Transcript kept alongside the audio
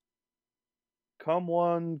Come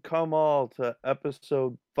one, come all to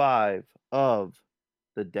episode 5 of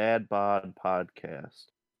the DadBod podcast.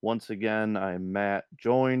 Once again, I'm Matt,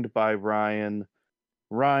 joined by Ryan.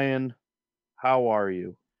 Ryan, how are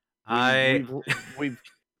you? We I we've we've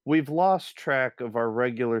we've lost track of our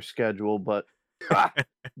regular schedule, but ah,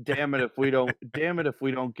 damn it if we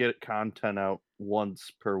don't get content out once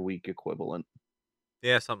per week equivalent.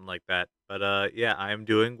 yeah, something like that. But yeah, I'm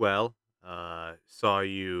doing well. Saw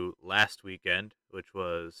you last weekend, which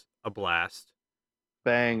was a blast. Um,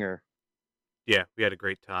 Banger. yeah, we had a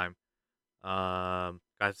great time.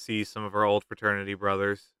 Got to see some of our old fraternity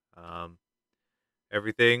brothers.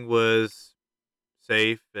 Everything was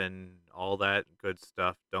safe and all that good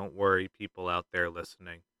stuff. Don't worry, people out there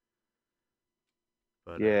listening.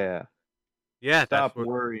 But Yeah. yeah, that's Stop what.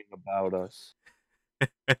 worrying about us.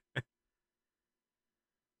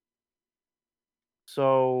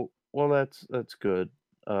 So, well, that's good.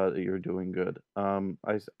 That you're doing good.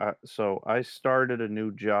 So I started a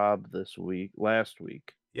new job last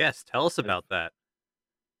week. Yes, tell us I've, about that.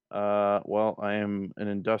 well, I am an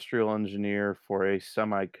industrial engineer for a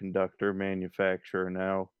semiconductor manufacturer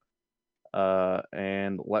now.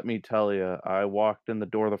 And let me tell you, I walked in the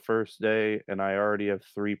door the first day, and I already have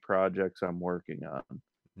 3 projects I'm working on.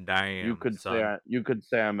 Damn, son. You could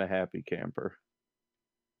say I'm a happy camper.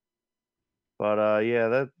 But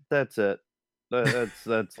yeah, that's it. That's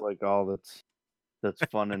like all that's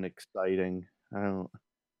fun and exciting. I don't.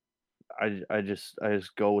 I just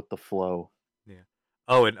go with the flow. Yeah.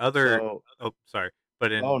 Oh, and other. So, Oh, sorry.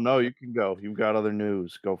 But oh in no, you can go. You've got other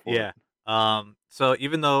news. Go for it. Yeah. So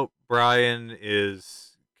even though Brian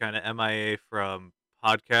is kind of MIA from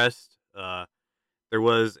podcast, there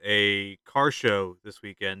was a car show this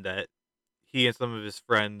weekend that he and some of his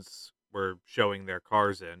friends were showing their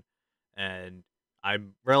cars in, and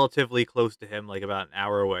I'm relatively close to him, like about an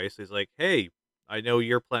hour away. So he's like, "Hey, I know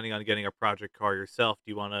you're planning on getting a project car yourself.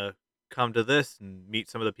 Do you want to come to this and meet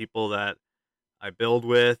some of the people that I build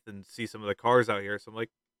with and see some of the cars out here?" So I'm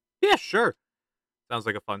like, "Yeah, sure. Sounds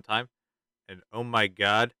like a fun time." And oh my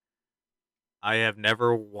god, I have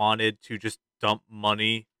never wanted to just dump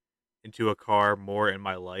money into a car more in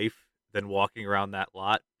my life than walking around that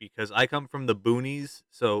lot because I come from the boonies,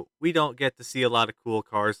 so we don't get to see a lot of cool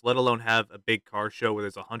cars, let alone have a big car show where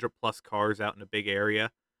there's 100 plus cars out in a big area.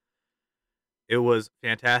 It was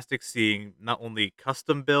fantastic seeing not only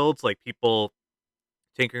custom builds, like people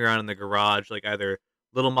tinkering around in the garage, like either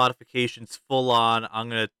little modifications full on, I'm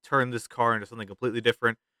going to turn this car into something completely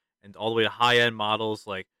different, and all the way to high end models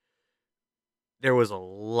like there was a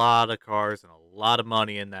lot of cars and a lot of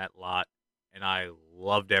money in that lot, and I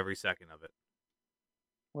loved every second of it.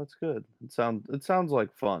 Well, that's good. It sounds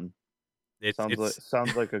like fun. It's it's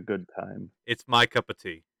Sounds like a good time. it's my cup of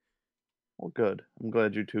tea. Well, good. I'm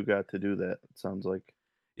glad you two got to do that.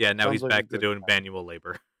 Yeah, now Sounds he's like a back to good doing time. manual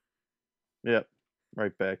labor. Yep.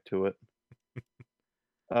 Right back to it.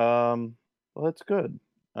 Well, that's good.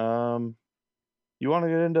 Um, you want to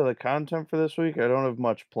get into the content for this week? I don't have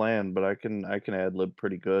much planned, but I can ad lib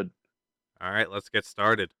pretty good. All right, let's get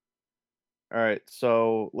started. All right.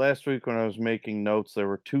 So last week when I was making notes, there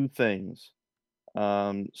were 2 things.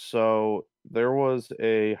 So there was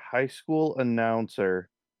a high school announcer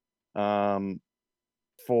um,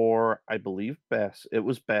 for I believe it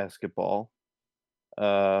was basketball.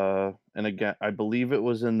 And again, I believe it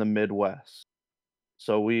was in the Midwest.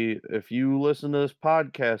 So if you listen to this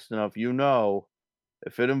podcast enough, you know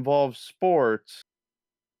if it involves sports,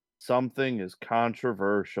 something is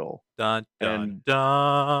controversial. Dun dun And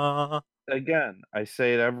dun. again, I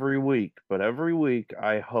say it every week, but every week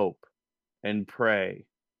I hope and pray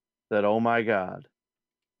that, oh my God,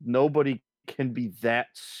 nobody can be that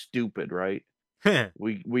stupid, right?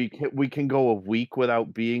 We can go a week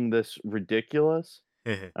without being this ridiculous.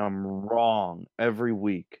 I'm wrong every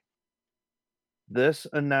week. This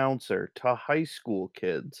announcer to high school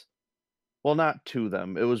kids, well, not to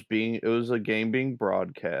them. It was a game being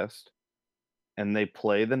broadcast, and they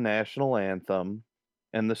play the national anthem,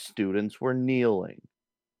 and the students were kneeling.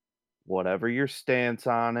 Whatever your stance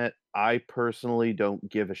on it, I personally don't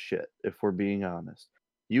give a shit, if we're being honest.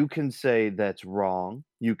 You can say that's wrong.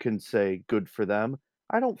 You can say good for them.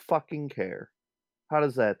 I don't fucking care. How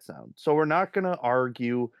does that sound? So we're not going to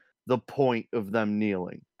argue the point of them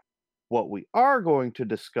kneeling. What we are going to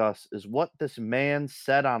discuss is what this man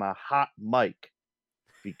said on a hot mic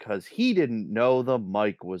because he didn't know the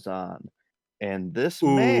mic was on. And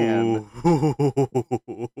Ooh.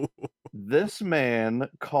 this man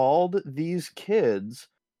called these kids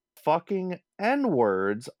fucking N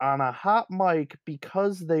words on a hot mic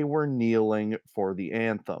because they were kneeling for the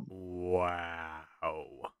anthem. Wow.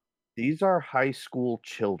 These are high school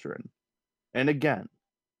children. And again,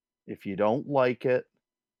 if you don't like it,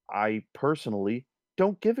 I personally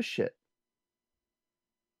don't give a shit.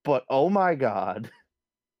 But oh my god,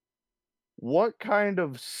 what kind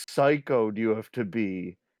of psycho do you have to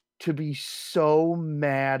be so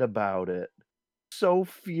mad about it, so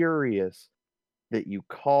furious that you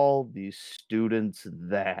call these students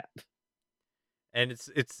that? And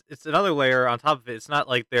it's another layer on top of it. It's not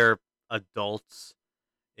like they're adults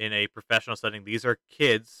in a professional setting. These are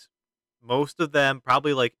kids. Most of them,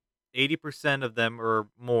 probably like 80% of them or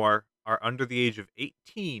more, are under the age of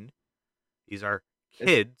 18. These are It's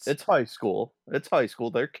kids. it's high school. It's high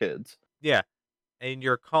school, they're kids. Yeah. And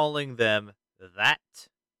you're calling them that?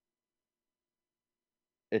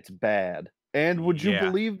 It's bad. And Yeah. would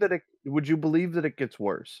you believe that it gets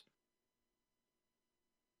worse?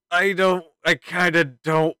 I kind of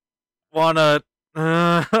don't want to.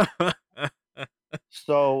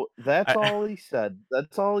 So, that's I, all he said.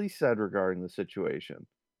 That's all he said regarding the situation,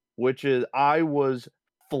 which is I was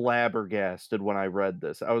flabbergasted when I read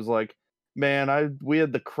this. I was like, "Man, I we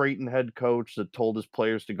had the Creighton head coach that told his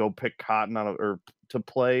players to go pick cotton on a or to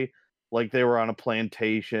play like they were on a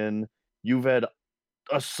plantation. You've had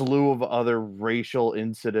a slew of other racial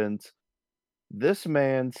incidents." This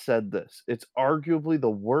man said this. It's arguably the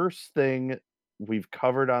worst thing we've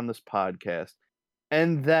covered on this podcast.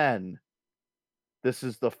 And then this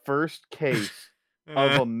is the first case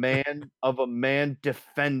of a man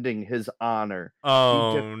defending his honor. He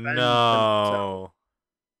oh defends himself.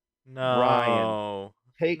 no. Ryan, No.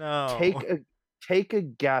 take No. take a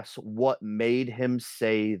guess what made him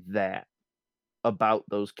say that about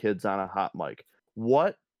those kids on a hot mic.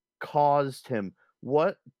 What caused him?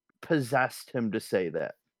 What possessed him to say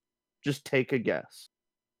that? Just take a guess.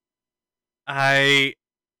 I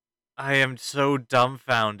I am so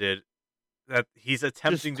dumbfounded that he's Just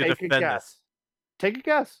attempting to take a defend this. guess. Take a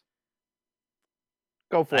guess.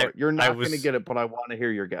 Go for I it. You're I not gonna was get it, but I wanna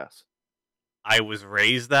hear your guess. I was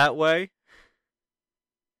raised that way.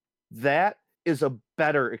 That is a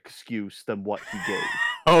better excuse than what he gave.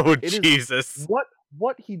 Oh It is Jesus.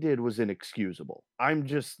 what he did was inexcusable. I'm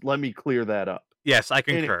just let me clear that up. Yes, I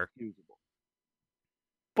concur. Inexcusable.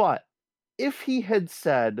 But if he had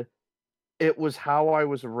said, "It was how I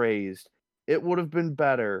was raised," it would have been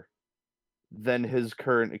better than his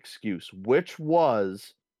current excuse, which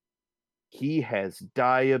was he has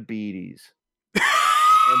diabetes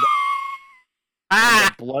and and a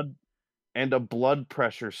Ah! blood and a blood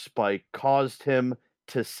pressure spike caused him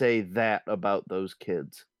to say that about those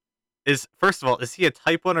kids. Is first of all, is he a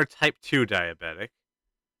type 1 or type 2 diabetic?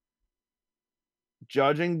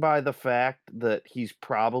 Judging by the fact that he's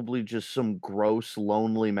probably just some gross,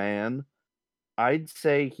 lonely man, I'd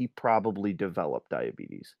say he probably developed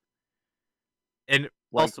diabetes. And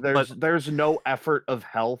Like, also but there's no effort of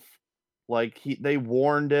health. Like, they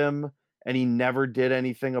warned him, and he never did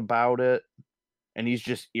anything about it, and he's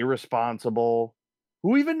just irresponsible.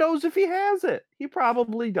 Who even knows if he has it? He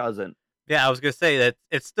probably doesn't. yeah, I was gonna say that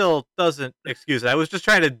it still doesn't excuse it. I was just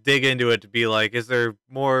trying to dig into it to be like, is there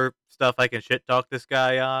more stuff I can shit talk this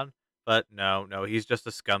guy on? But no, no, he's just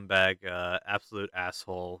a scumbag, absolute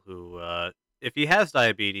asshole who, if he has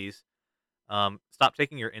diabetes, stop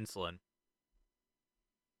taking your insulin.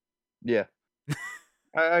 Yeah.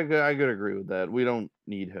 I could agree with that. We don't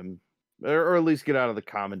need him, or at least get out of the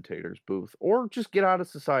commentator's booth, or just get out of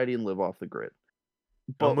society and live off the grid.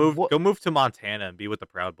 But what Go move to Montana and be with the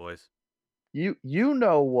Proud Boys. you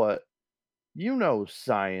know what you know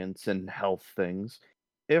science and health things.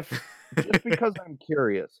 If just because I'm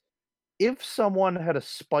curious, if someone had a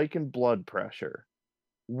spike in blood pressure,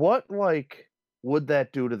 what like would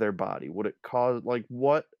that do to their body? Would it cause like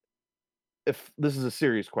what if this is a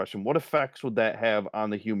serious question, what effects would that have on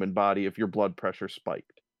the human body if your blood pressure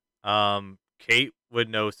spiked? Kate would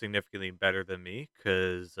know significantly better than me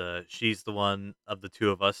because she's the one of the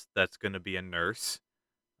two of us that's gonna be a nurse.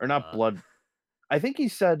 Or not Uh, blood I think he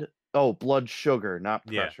said oh, blood sugar, not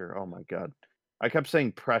yeah. pressure. Oh my god. I kept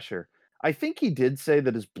saying pressure. I think he did say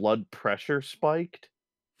that his blood pressure spiked,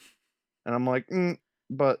 and I'm like,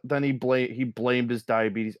 but then he blamed his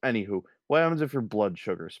diabetes. Anywho, what happens if your blood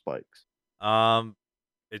sugar spikes? Um,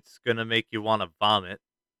 it's gonna make you want to vomit.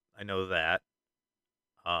 I know that.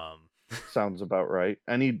 Um, Sounds about right.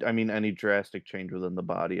 I mean, any drastic change within the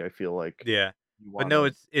body, I feel like yeah, you but no,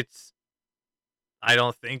 wanna it's. I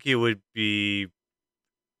don't think it would be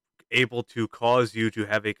able to cause you to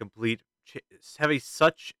have a have a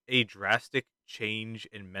such a drastic change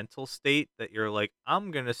in mental state that you're like,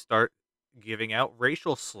 I'm gonna start giving out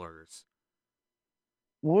racial slurs.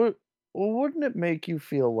 would well, wouldn't it make you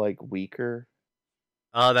feel, like, weaker?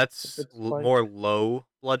 If That's it's more spike, low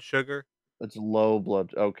blood sugar. it's low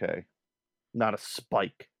blood. Okay, not a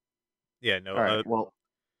spike. Yeah, no. All right. Well,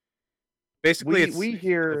 Basically, we it's. we Oh,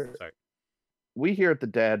 here sorry. we here at the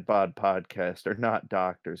Dad Bod podcast are not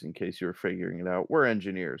doctors. In case you were figuring it out, we're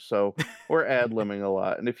engineers, so we're ad libbing a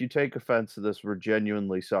lot. And if you take offense to this, we're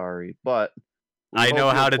genuinely sorry. But we I know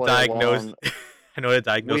hope you'll how to play diagnose. along. I know how to We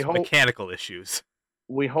diagnose hope mechanical issues.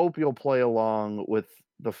 we hope you'll play along with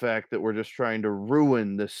the fact that we're just trying to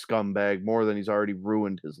ruin this scumbag more than he's already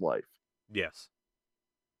ruined his life. Yes.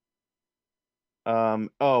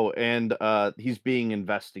 Oh, and he's being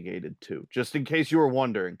investigated too. Just in case you were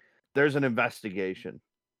wondering, there's an investigation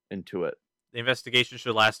into it. The investigation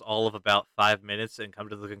should last all of about 5 minutes and come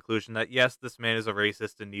to the conclusion that yes, this man is a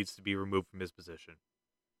racist and needs to be removed from his position.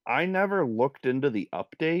 I never looked into the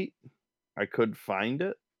update. I could find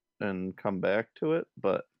it and come back to it,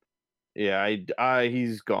 but yeah,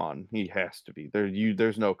 he's gone. He has to be.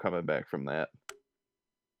 There's no coming back from that.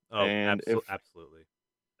 Oh, And absolutely.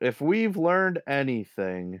 if we've learned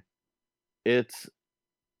anything, it's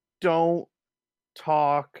don't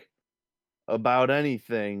talk about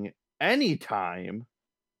anything anytime,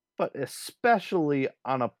 but especially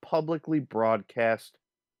on a publicly broadcast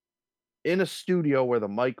in a studio where the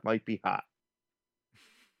mic might be hot.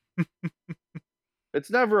 It's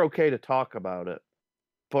never okay to talk about it,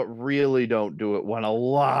 but really don't do it when a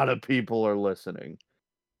lot of people are listening.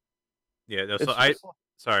 Yeah. No. So It's just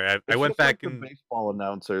sorry. I it's went just like back the and baseball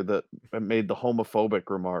announcer that made the homophobic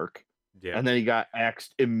remark, yeah, and then he got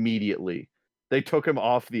axed immediately. They took him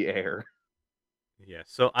off the air. yeah.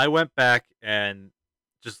 So I went back and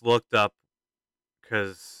just looked up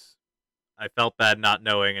because I felt bad not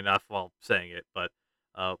knowing enough while saying it, but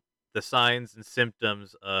uh, the signs and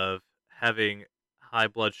symptoms of having high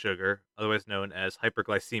blood sugar, otherwise known as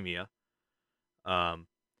hyperglycemia. Um,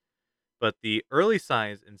 but the early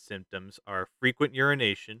signs and symptoms are frequent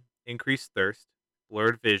urination, increased thirst,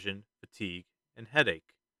 blurred vision, fatigue, and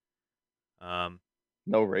headache. Um,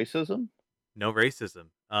 No racism? no racism.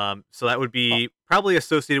 So that would Huh. be probably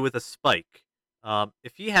associated with a spike.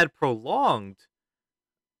 If he had prolonged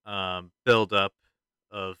buildup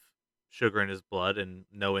of sugar in his blood and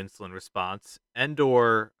no insulin response, and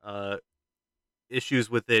or issues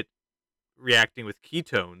with it reacting with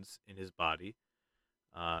ketones in his body,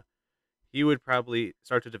 uh, he would probably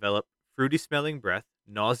start to develop fruity smelling breath,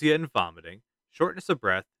 nausea and vomiting, shortness of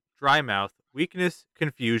breath, dry mouth, weakness,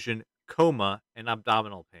 confusion, coma, and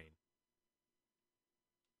abdominal pain.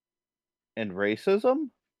 And racism?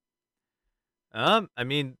 I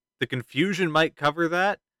mean, the confusion might cover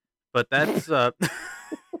that, but that's but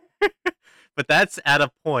that's at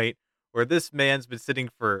a point where this man's been sitting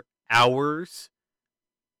for hours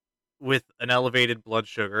with an elevated blood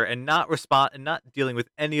sugar and not dealing with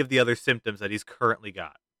any of the other symptoms that he's currently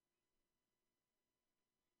got.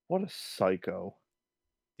 What a psycho.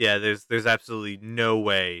 Yeah, there's absolutely no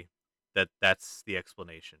way that that's the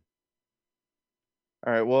explanation.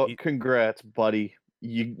 Alright, well, He, congrats, buddy.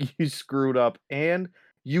 You screwed up, and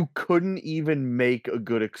you couldn't even make a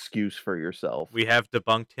good excuse for yourself. we have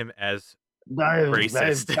debunked him as I have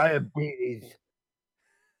racist. diabetes.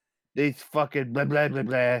 These fucking blah, blah, blah,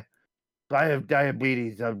 blah. I have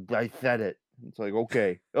diabetes. I said it. It's like,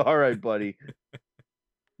 okay. Alright, buddy.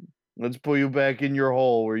 Let's put you back in your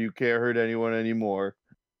hole where you can't hurt anyone anymore.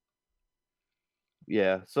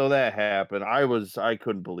 Yeah, so that happened. I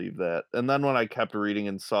couldn't believe that. And then when I kept reading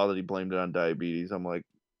and saw that he blamed it on diabetes, I'm like,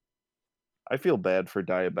 I feel bad for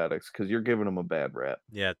diabetics because 'cause you're giving them a bad rap.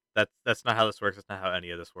 Yeah, that's not how this works. That's not how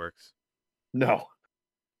any of this works. No.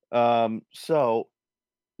 So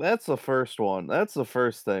that's the first one. That's the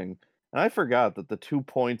first thing. And I forgot that the 2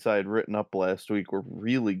 points I had written up last week were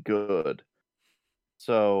really good.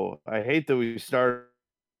 So I hate that we started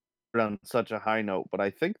on such a high note, but I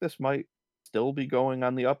think this might still be going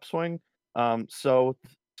on the upswing.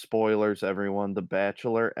 Spoilers, everyone. The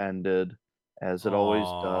Bachelor ended as it always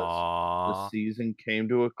does. The Aww. season came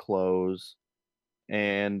to a close,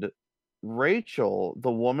 and Rachel,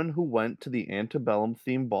 the woman who went to the antebellum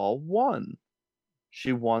theme ball, won.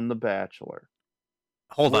 She won The Bachelor,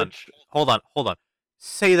 Hold on. which Hold on.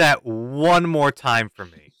 Say that one more time for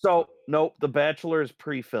me. nope, The Bachelor is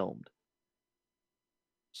pre-filmed.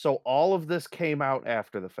 So all of this came out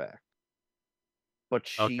after the fact, but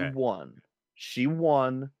she Okay. won. She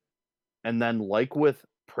won, and then like with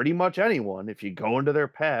pretty much anyone, if you go into their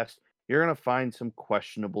past, you're gonna find some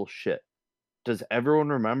questionable shit. Does everyone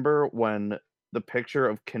remember when the picture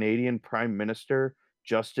of Canadian Prime Minister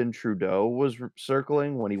Justin Trudeau was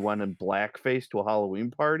circling when he went in blackface to a Halloween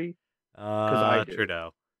party? Because I do.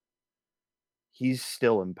 Trudeau. he's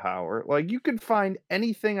still in power. Like, you could find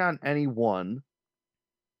anything on anyone,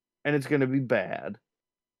 and it's gonna be bad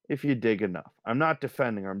if you dig enough. I'm not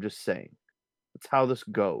defending her, I'm just saying. That's how this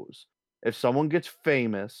goes. If someone gets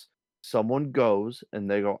famous, someone goes and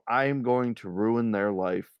they go, "I am going to ruin their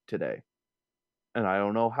life today, and I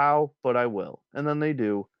don't know how, but I will." And then they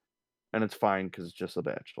do, and it's fine because it's just a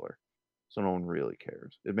bachelor. So no one really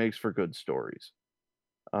cares. It makes for good stories.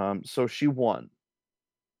 So she won.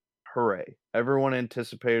 Hooray. Everyone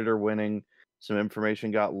anticipated her winning. Some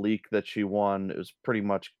information got leaked that she won. It was pretty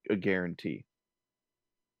much a guarantee.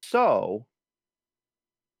 So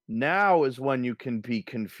now is when you can be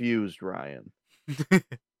confused, Ryan,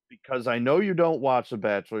 because I know you don't watch The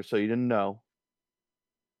Bachelor, so you didn't know.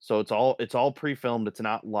 So it's all pre-filmed, it's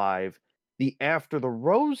not live. The After the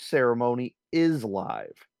Rose ceremony is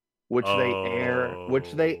live, which they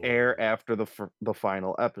air Oh. after the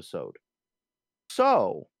final episode.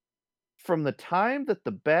 So, from the time that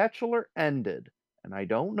The Bachelor ended, and I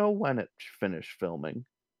don't know when it finished filming,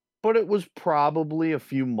 but it was probably a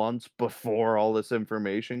few months before all this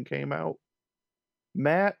information came out,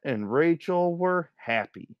 Matt and Rachel were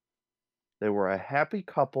happy. They were a happy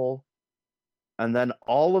couple, and then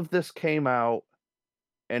all of this came out,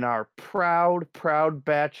 and our proud, proud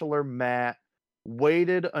bachelor Matt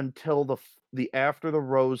waited until the After the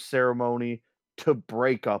Rose ceremony to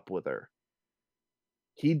break up with her.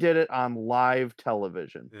 He did it on live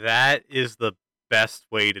television. That is the best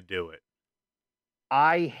way to do it.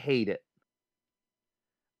 I hate it.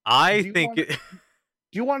 I Do you think want it do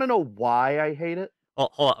you wanna know why I hate it?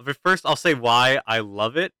 well, hold on. But first, I'll say why I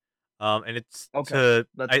love it. And it's Okay, to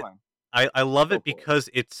that's fine. I love Go it for it. because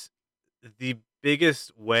it's the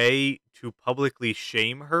biggest way to publicly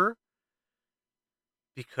shame her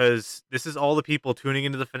because this is all the people tuning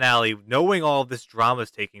into the finale, knowing all of this drama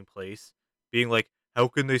is taking place, being like, how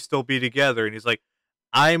can they still be together? And he's like,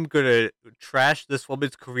 I'm gonna trash this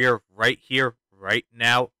woman's career right here, right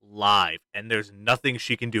now, live, and there's nothing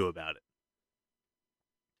she can do about it.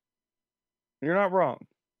 You're not wrong.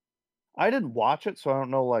 I didn't watch it, so I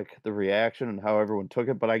don't know, like, the reaction and how everyone took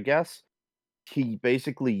it, but I guess he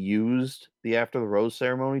basically used the After the Rose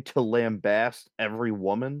ceremony to lambast every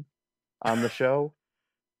woman on the show,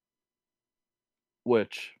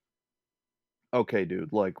 which, okay,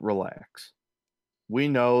 dude, like, relax. We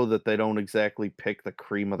know that they don't exactly pick the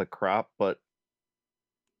cream of the crop, but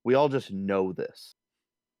we all just know this.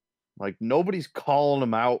 Like, nobody's calling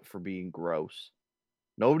them out for being gross.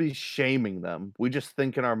 Nobody's shaming them. We just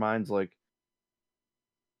think in our minds, like,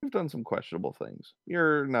 "You've done some questionable things.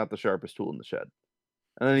 You're not the sharpest tool in the shed."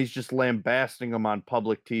 And then he's just lambasting them on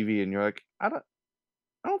public TV, and you're like, "I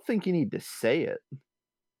don't think you need to say it."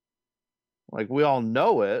 Like, we all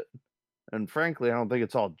know it, and frankly, I don't think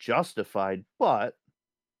it's all justified, but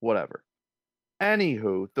whatever.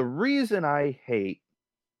 Anywho, the reason I hate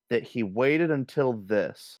that he waited until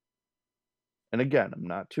this, and again, I'm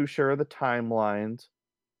not too sure of the timelines.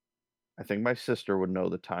 I think my sister would know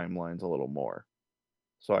the timelines a little more,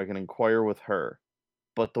 so I can inquire with her.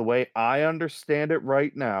 But the way I understand it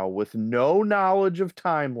right now, with no knowledge of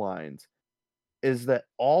timelines, is that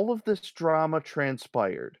all of this drama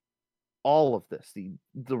transpired. All of this,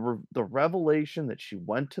 the revelation that she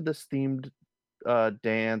went to this themed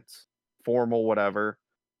dance, formal, whatever,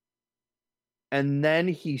 and then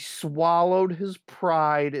he swallowed his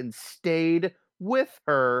pride and stayed with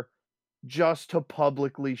her just to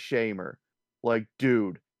publicly shame her. Like,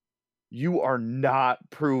 dude, you are not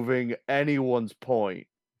proving anyone's point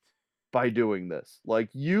by doing this. Like,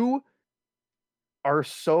 you're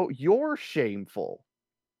shameful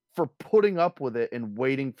for putting up with it and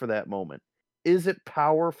waiting for that moment. Is it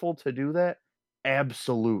powerful to do that?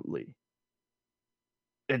 Absolutely.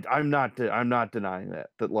 And I'm not denying that,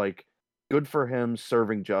 like, good for him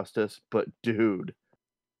serving justice, but dude,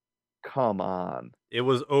 come on. It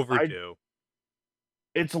was I overdue.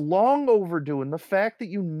 It's long overdue, and the fact that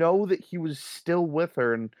you know that he was still with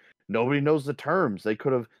her and nobody knows the terms, they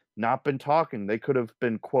could have not been talking, they could have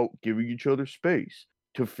been, quote, "giving each other space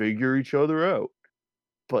to figure each other out."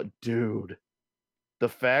 But dude, the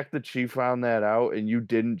fact that she found that out and you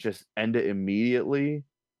didn't just end it immediately,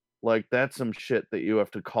 like, that's some shit that you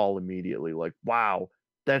have to call immediately, like, "Wow,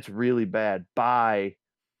 that's really bad, bye."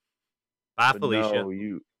 Bye, But Felicia. no,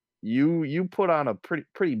 you put on a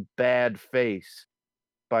pretty bad face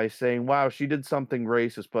by saying, "Wow, she did something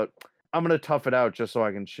racist, but I'm gonna tough it out just so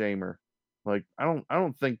I can shame her." Like, I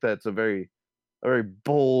don't think that's a very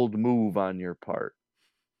bold move on your part.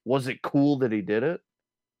 Was it cool that he did it?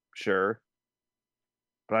 Sure,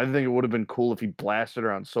 but I think it would have been cool if he blasted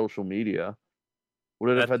her on social media.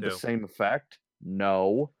 Would it have That had the too. same effect?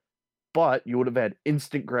 No. but you would have had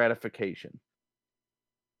instant gratification.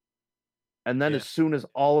 And then Yeah. as soon as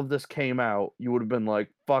all of this came out, you would have been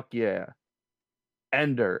like, "Fuck yeah,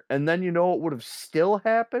 Ender." And then you know what would have still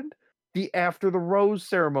happened? The after the rose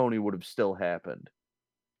ceremony would have still happened.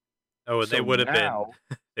 Oh, and they So would have been now,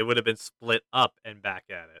 they would have been split up and back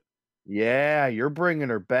at it. yeah, you're bringing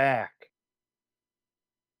her back.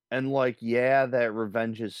 And, like, yeah, that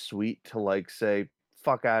revenge is sweet to, like, say,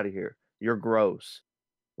 "Fuck out of here. You're gross."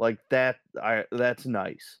 Like, that's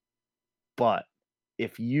nice. But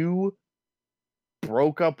if you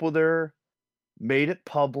broke up with her, made it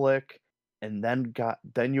public, and then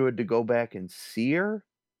you had to go back and see her?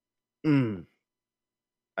 Mm,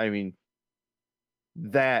 I mean,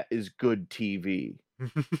 that is good TV.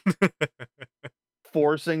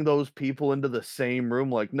 Forcing those people into the same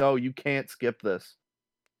room like, "No, you can't skip this.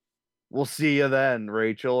 We'll see you then,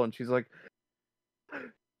 Rachel," and she's like,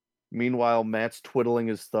 meanwhile, Matt's twiddling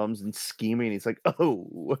his thumbs and scheming, he's like,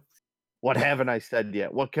 "Oh, what haven't I said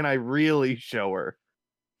yet? What can I really show her?"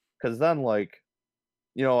 Because then, like,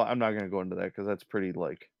 I'm not gonna go into that because that's pretty,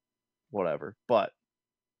 like, whatever, but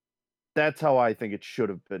that's how I think it should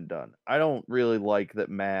have been done. I don't really like that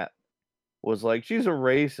Matt was like, "She's a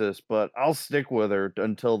racist, but I'll stick with her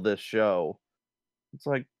until this show." It's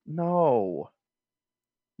like, "No.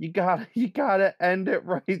 You gotta end it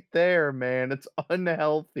right there, man. It's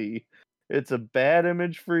unhealthy. It's a bad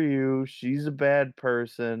image for you. She's a bad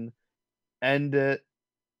person. End it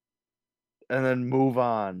and then move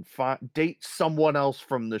on. Date someone else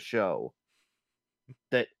from the show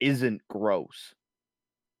that isn't gross."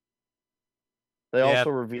 They Yeah. also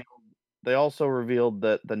revealed they also revealed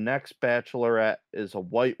that the next bachelorette is a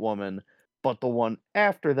white woman, but the one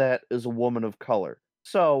after that is a woman of color.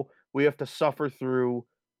 So, we have to suffer through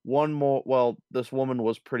one more this woman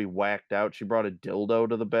was pretty whacked out. She brought a dildo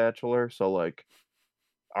to the bachelor, so, like,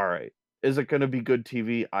 alright. Is it gonna be good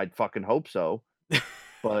TV? I'd fucking hope so.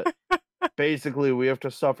 But, basically, we have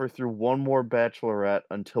to suffer through one more bachelorette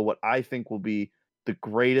until what I think will be the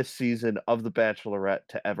greatest season of The Bachelorette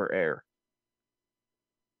to ever air.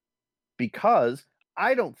 Because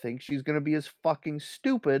I don't think she's gonna be as fucking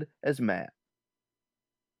stupid as Matt.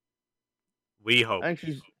 We hope. I think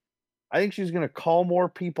she's I think she's gonna call more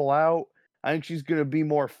people out. I think she's gonna be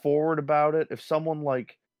more forward about it. If someone,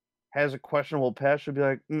 like, has a questionable past, she'll be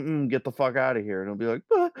like, "Mm-mm, get the fuck out of here." And he'll be like,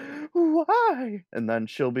 why?" And then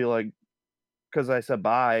she'll be like, "'Cause I said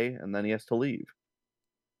bye," and then he has to leave.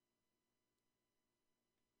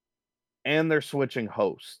 And they're switching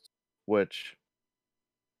hosts, which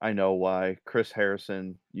I know why. Chris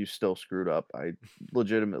Harrison, you still screwed up. I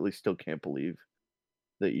legitimately still can't believe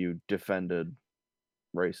that you defended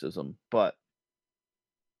racism, but,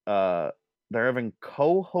 uh, they're having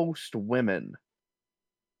co-host women.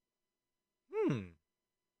 Hmm.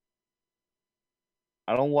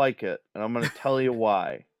 I don't like it, and I'm gonna tell you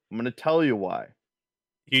why. I'm gonna tell you why.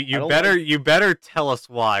 You I you don't like better you better tell us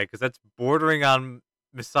why, because that's bordering on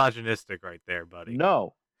misogynistic right there, buddy.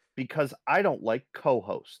 No, because I don't like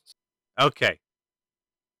co-hosts. Okay,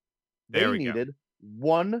 there They we go. needed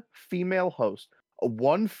 1 female host. A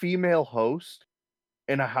 1 female host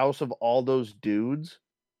in a house of all those dudes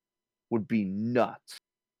would be nuts.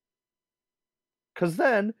 Because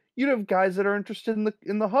then you'd have guys that are interested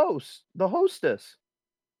in the hostess.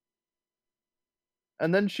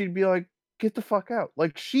 And then she'd be like, "Get the fuck out."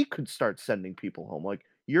 Like, she could start sending people home, like,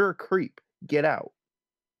 "You're a creep. Get out."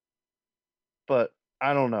 But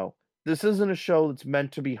I don't know. This isn't a show that's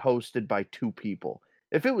meant to be hosted by 2 people.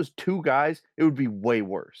 If it was 2 guys, it would be way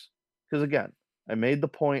worse. Because again, I made the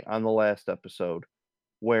point on the last episode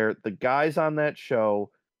where the guys on that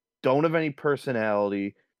show don't have any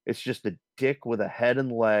personality. It's just a dick with a head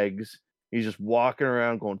and legs. He's just walking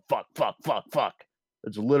around going, "Fuck, fuck, fuck, fuck."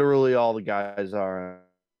 It's literally all the guys are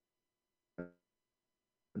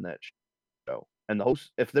on that show. And the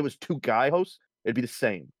host, if there was 2 guy hosts, it'd be the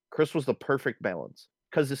same. Chris was the perfect balance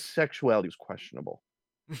because his sexuality was questionable.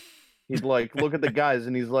 He'd, like, look at the guys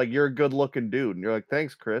and he's like, "You're a good looking dude." And you're like,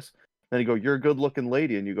 "Thanks, Chris." Then he go, "You're a good looking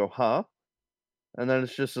lady." And you go, "Huh?" And then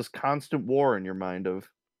it's just this constant war in your mind of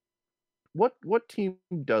what team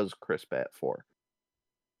does Chris bat for?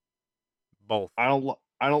 Both. I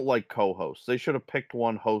don't like co-hosts. They should have picked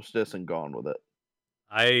one hostess and gone with it.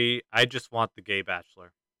 I just want the gay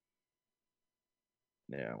bachelor.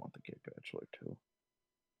 Yeah, I want the gay bachelor too.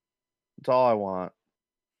 That's all I want.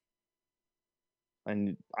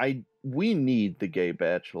 I we need the gay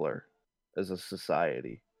bachelor as a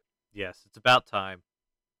society. Yes, it's about time.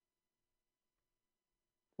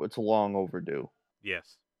 It's long overdue.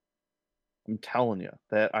 Yes. I'm telling you,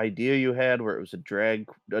 that idea you had where it was a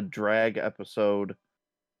drag episode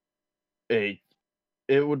it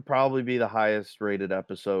it would probably be the highest rated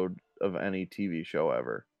episode of any TV show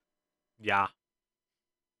ever, Yeah.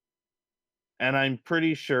 and I'm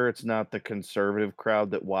pretty sure it's not the conservative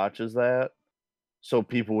crowd that watches that, so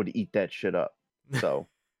people would eat that shit up. So,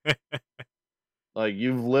 like,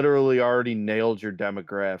 you've literally already nailed your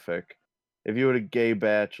demographic. If you had a gay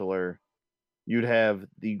bachelor, you'd have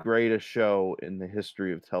the greatest show in the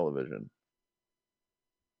history of television.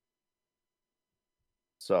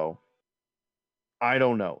 So, I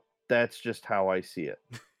don't know. That's just how I see it.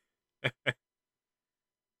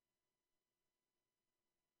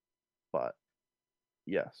 But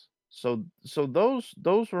yes. So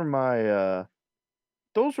those were my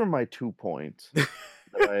 2 points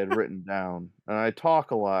that I had written down. And I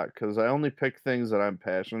talk a lot because I only pick things that I'm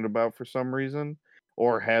passionate about for some reason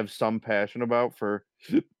or have some passion about for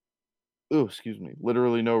ooh, excuse me,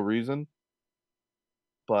 literally no reason.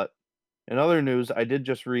 But in other news, I did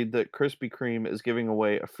just read that Krispy Kreme is giving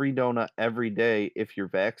away a free donut every day if you're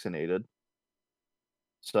vaccinated.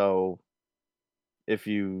 So, if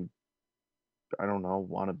you, I don't know,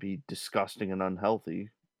 wanna be disgusting and unhealthy,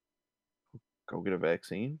 go get a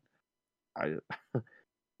vaccine. I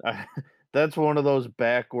I that's one of those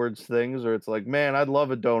backwards things where it's like, "Man, I'd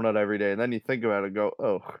love a donut every day," and then you think about it and go,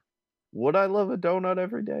 "Oh, would I love a donut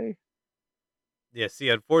every day?" Yeah, see,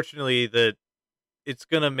 unfortunately, it's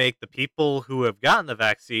gonna make the people who have gotten the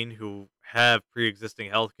vaccine who have pre-existing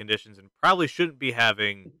health conditions and probably shouldn't be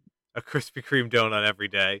having a Krispy Kreme donut every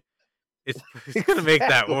day. It's gonna make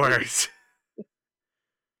that Exactly. worse.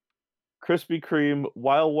 Krispy Kreme,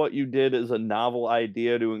 while what you did is a novel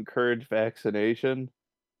idea to encourage vaccination,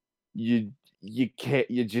 you you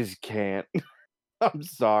just can't. I'm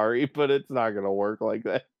sorry, but it's not gonna work like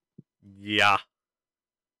that. Yeah.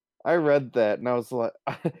 I read that and I was like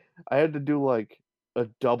I had to do, like, a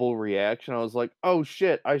double reaction. I was like, "Oh,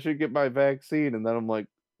 shit, I should get my vaccine," and then I'm like,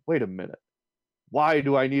 "Wait a minute. Why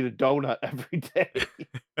do I need a donut every day?"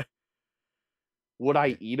 Would I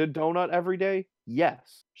Yeah. eat a donut every day?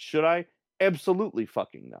 Yes. Should I? Absolutely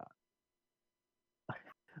fucking not.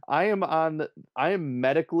 I am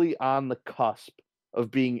medically on the cusp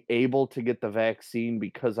of being able to get the vaccine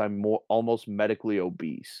because I'm more almost medically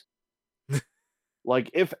obese.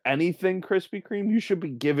 Like, if anything, Krispy Kreme, you should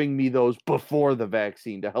be giving me those before the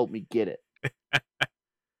vaccine to help me get it.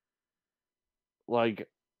 Like,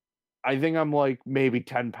 I think I'm, like, maybe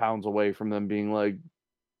 10 pounds away from them being like,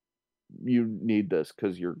 "You need this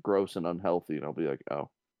because 'cause you're gross and unhealthy," and I'll be like,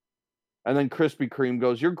 "Oh." And then Krispy Kreme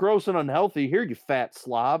goes, "You're gross and unhealthy. Here, you fat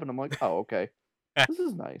slob." And I'm like, "Oh, okay. This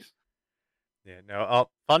is nice." Yeah, no,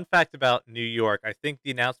 fun fact about New York, I think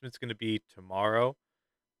the announcement's gonna be tomorrow,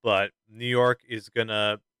 but New York is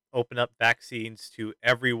gonna open up vaccines to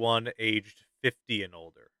everyone aged 50 and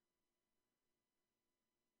older.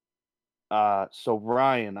 So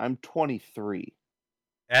Ryan, I'm 23.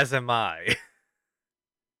 As am I.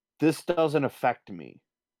 This doesn't affect me.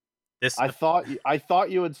 This I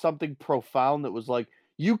thought you had something profound that was like,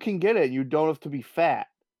 "You can get it, you don't have to be fat."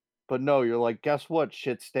 But no, you're like, "Guess what,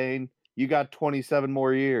 shit stain? You got 27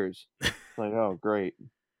 more years." It's like, "Oh, great."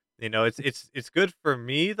 it's good for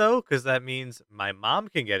me though, because that means my mom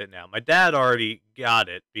can get it now. My dad already got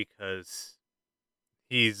it because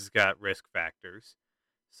he's got risk factors.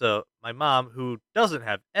 So my mom, who doesn't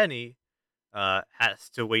have any, has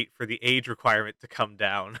to wait for the age requirement to come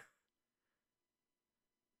down.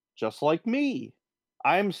 Just like me.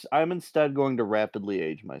 I'm instead going to rapidly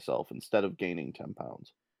age myself instead of gaining 10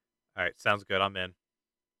 pounds. All right, sounds good. I'm in.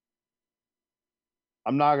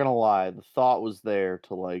 I'm not gonna lie, the thought was there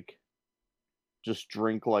to, like, just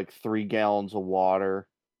drink, like, 3 gallons of water,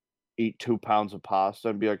 eat 2 pounds of pasta,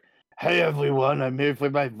 and be like, "Hey, everyone, I'm here for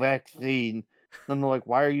my vaccine." Then they're like,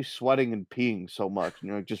 "Why are you sweating and peeing so much?" And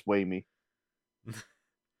you're like, "Just weigh me."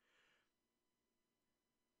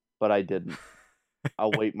 But I didn't.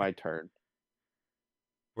 I'll wait my turn.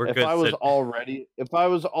 We're good. Sit. If I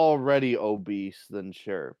was already obese, then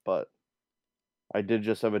sure, but I did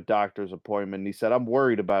just have a doctor's appointment, and he said, "I'm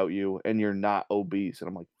worried about you, and you're not obese." And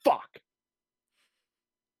I'm like, "Fuck."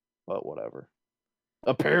 But whatever.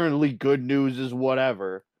 Apparently good news is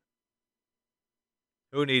whatever.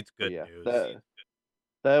 Who needs But good yeah, news?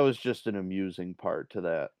 that was just an amusing part to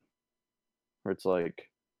that, where it's like,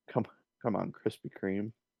 come come on, Krispy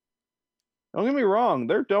Kreme. Don't get me wrong,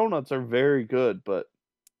 their donuts are very good, but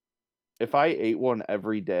if I ate one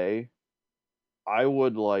every day, I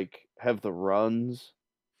would, like, have the runs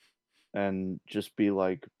and just be,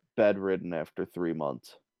 like, bedridden after 3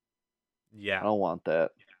 months. I Yeah. don't want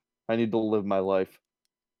that. I need to live my life.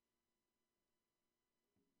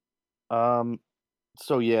 Um,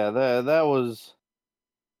 so yeah, that was,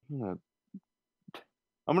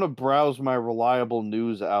 I'm gonna browse my reliable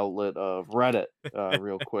news outlet of Reddit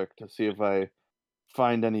real quick to see if I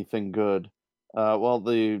find anything good. Well,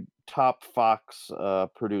 the top Fox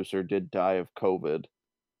producer did die of COVID,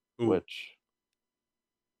 Ooh. which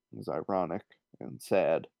is ironic and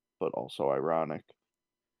sad, but also ironic.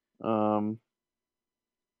 Um,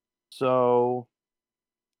 so,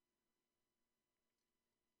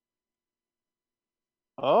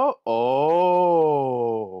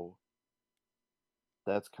 oh,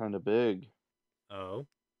 that's kind of big. Oh,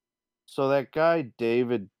 So that guy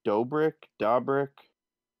David Dobrik,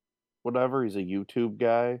 whatever, he's a YouTube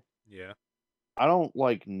guy. yeah. I don't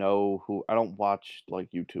like know who I don't watch like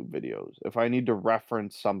YouTube videos. If I need to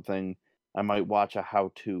reference something, I might watch a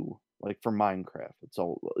how to, like for Minecraft. It's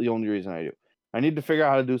all the only reason I do. I need to figure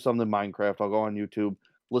out how to do something in Minecraft. I'll go on YouTube,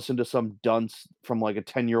 listen to some dunce from like a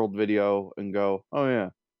 10-year-old video and go, "Oh yeah,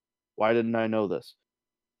 why didn't I know this?"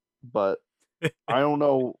 But I don't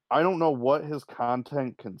know what his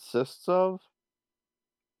content consists of,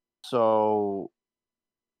 so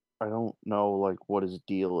I don't know like what his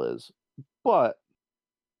deal is. But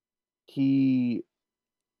he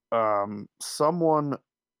someone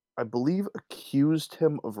I believe accused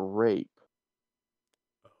him of rape,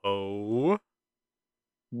 Oh,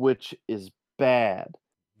 which is bad.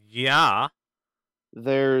 yeah.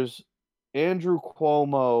 There's Andrew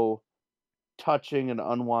Cuomo touching and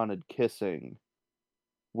unwanted kissing,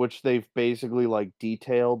 which they've basically like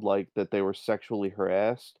detailed like that they were sexually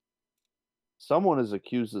harassed. Someone has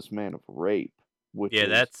accused this man of rape, which Yeah,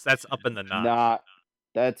 is that's up in the notch. not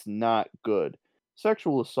that's not good.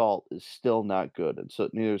 Sexual assault is still not good, and so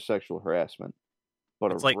neither is sexual harassment,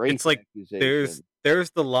 but a It's rape like accusation.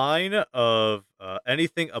 there's the line of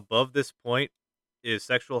anything above this point is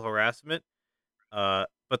sexual harassment.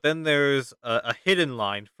 But then there's a hidden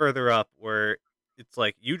line further up where it's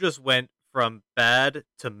like you just went from bad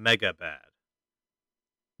to mega bad.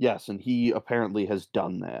 Yes, and he apparently has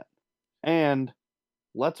done that. And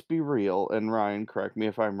let's be real, and Ryan, correct me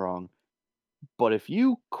if I'm wrong, but if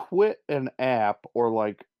you quit an app or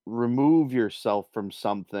like remove yourself from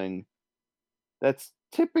something, that's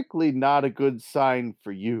typically not a good sign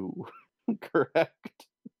for you. Correct?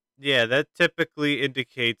 Yeah, that typically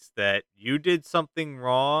indicates that you did something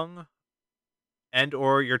wrong and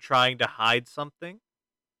or you're trying to hide something.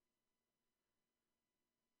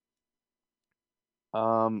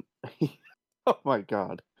 Um oh my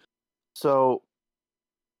god. So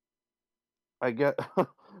I get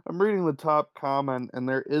I'm reading the top comment and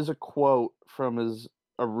there is a quote from his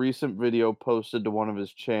a recent video posted to one of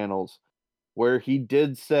his channels where he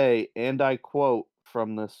did say, and I quote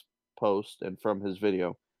from this post and from his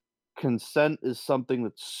video, "Consent is something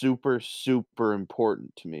that's super, super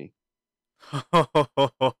important to me."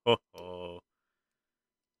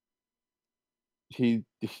 He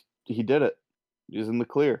did it. He's in the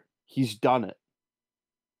clear. He's done it.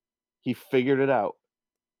 He figured it out.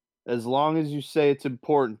 As long as you say it's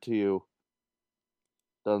important to you,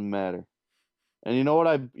 doesn't matter. And you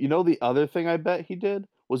know the other thing I bet he did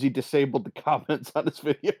was he disabled the comments on his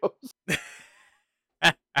videos.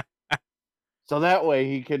 So that way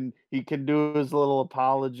he can do his little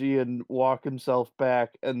apology and walk himself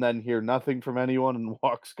back and then hear nothing from anyone and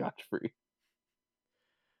walk scotch free.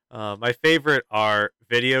 My favorite are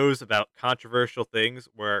videos about controversial things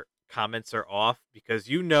where comments are off because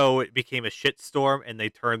it became a shitstorm and they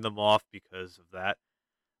turned them off because of that.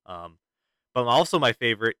 Um, but also my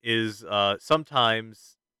favorite is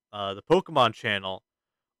sometimes the Pokemon channel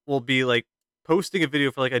will be like posting a video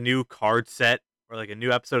for like a new card set or like a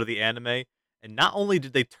new episode of the anime, and not only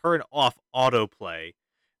did they turn off autoplay,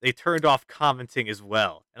 they turned off commenting as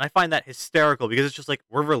well. And I find that hysterical because it's just like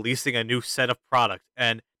we're releasing a new set of product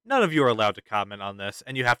and none of you are allowed to comment on this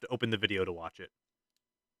and you have to open the video to watch it.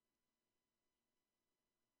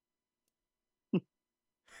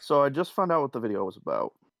 So I just found out what the video was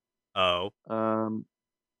about. Oh. Um,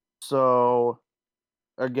 so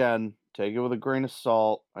again, take it with a grain of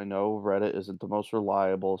salt. I know Reddit isn't the most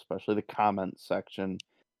reliable, especially the comment section.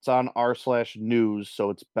 It's on r/news, so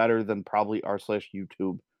it's better than probably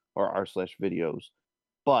r/YouTube or r/videos.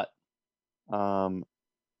 But um,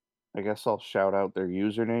 I guess I'll shout out their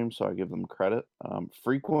username so I give them credit.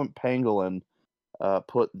 Frequent Pangolin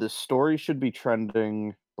put this story should be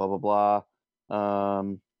trending, blah blah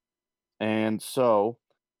blah. And so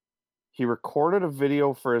he recorded a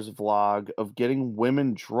video for his vlog of getting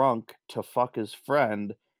women drunk to fuck his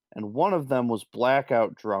friend, and one of them was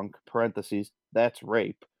blackout drunk. Parentheses, that's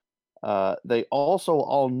rape. They also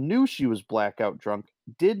all knew she was blackout drunk,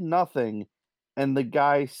 did nothing, and the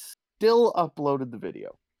guy still uploaded the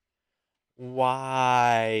video.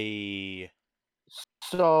 Why?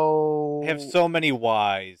 I have So, so many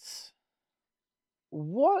whys.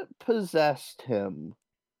 what possessed him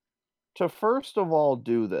to first of all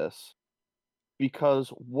do this? Because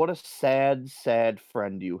what a sad, sad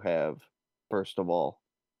friend you have, first of all,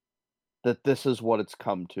 that this is what it's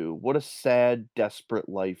come to. What a sad, desperate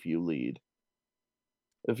life you lead.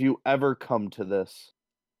 If you ever come to this,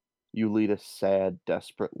 you lead a sad,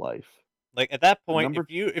 desperate life. Like at that And point, number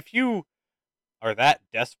if you are that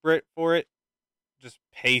desperate for it, just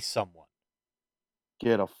pay someone.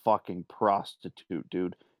 Get a fucking prostitute,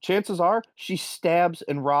 dude. Chances are she stabs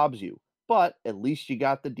and robs you, but at least you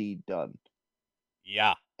got the deed done.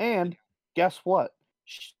 Yeah. And guess what?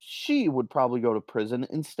 She would probably go to prison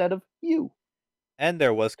instead of you And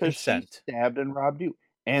there was because she consent. stabbed and robbed you.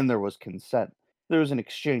 And there was consent. There was an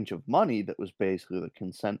exchange of money that was basically the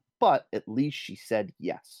consent, but at least she said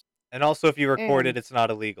yes. And also if you record And it, it's not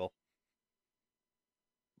illegal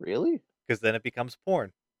really? because then it becomes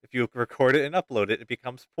porn. If you record it and upload it, it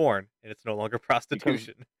becomes porn and it's no longer Because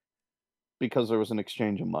prostitution. there was an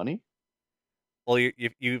exchange of money? Well,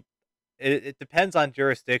 you it depends on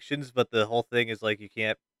jurisdictions, but the whole thing is like you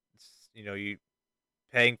can't, you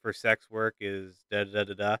paying for sex work is da da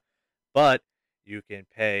da da, but you can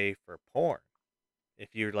pay for porn.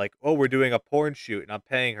 If you're like, oh, we're doing a porn shoot and I'm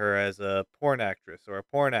paying her as a porn actress or a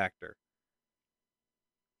porn actor.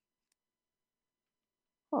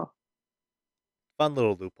 Huh. Fun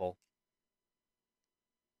little loophole.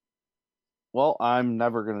 Well, I'm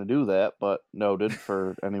never gonna do that, but noted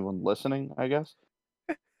for anyone listening, I guess.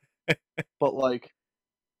 But, like,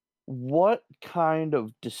 what kind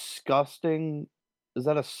of disgusting is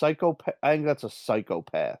that a psychopath? I think that's a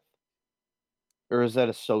psychopath. Or is that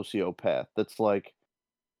a sociopath? That's like,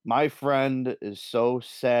 "My friend is so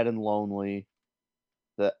sad and lonely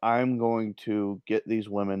that I'm going to get these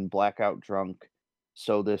women blackout drunk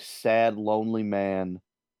so this sad, lonely man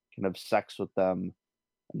can have sex with them,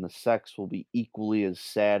 and the sex will be equally as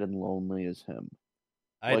sad and lonely as him."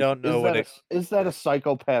 I Like, don't know what it. is that a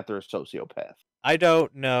psychopath or a sociopath? I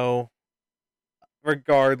don't know.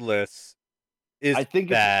 Regardless, I is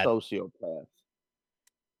think it's a bad. sociopath.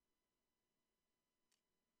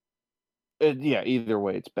 Yeah, either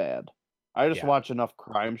way, it's bad. I just Yeah. watch enough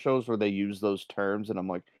crime shows where they use those terms, and I'm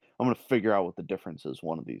like, I'm gonna figure out what the difference is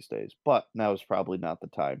one of these days. But now is probably not the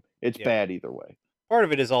time. It's Yeah. bad either way. Part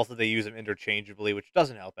of it is also they use them interchangeably, which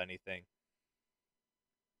doesn't help anything.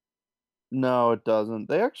 No, it doesn't.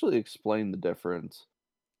 They actually explain the difference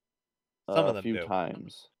Some of a them few do.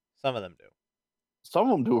 times. Some of them do. Some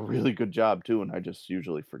of them do a really good job too, and I just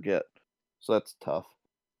usually forget. So that's tough.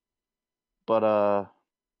 But all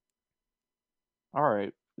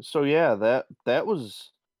right. So yeah, that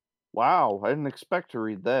was wow, I didn't expect to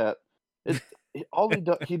read that. It all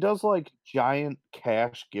he does, like, giant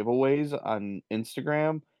cash giveaways on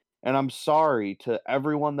Instagram, and I'm sorry to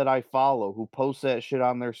everyone that I follow who posts that shit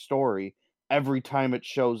on their story every time it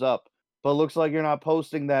shows up, but looks like you're not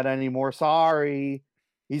posting that anymore, sorry.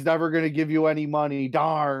 He's never gonna give you any money,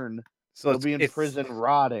 darn. So You'll it's be in it's prison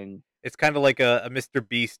rotting. it's kind of like a Mr.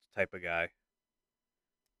 Beast type of guy,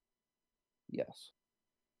 Yes.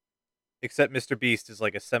 except Mr. Beast is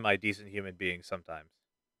like a semi decent human being sometimes.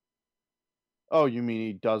 Oh, you mean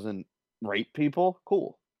he doesn't rape people?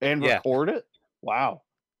 Cool. And Yeah, record it? Wow.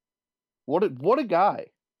 What a guy.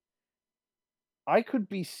 I could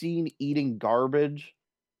be seen eating garbage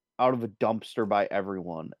out of a dumpster by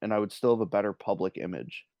everyone, and I would still have a better public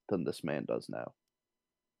image than this man does now.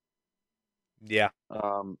 yeah,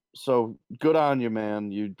 So good on you,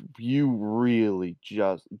 man. You really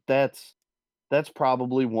just that's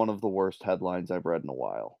probably one of the worst headlines I've read in a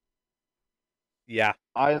while. yeah,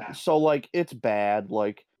 Like it's bad.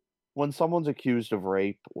 Like when someone's accused of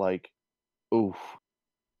rape, like oof,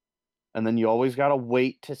 and then you always gotta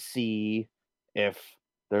wait to see if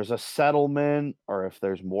there's a settlement or if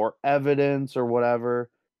there's more evidence or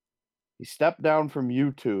whatever. He stepped down from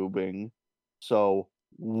YouTubing, so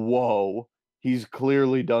whoa, he's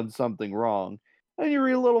clearly done something wrong. And you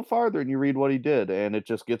read a little farther and you read what he did, and it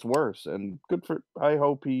just gets worse. And good for I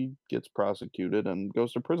hope he gets prosecuted and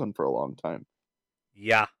goes to prison for a long time.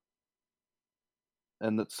 yeah.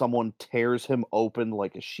 And that someone tears him open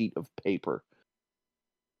like a sheet of paper.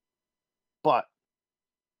 But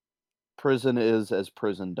prison is as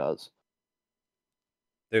prison does.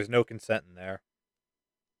 There's no consent in there.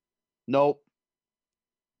 Nope,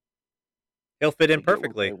 He'll fit in they get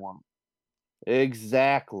what they perfectly. want.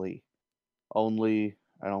 Exactly. Only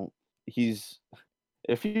I don't he's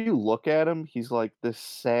if you look at him, he's like this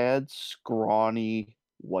sad, scrawny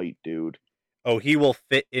white dude. Oh, he will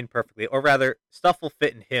fit in perfectly, or rather, stuff will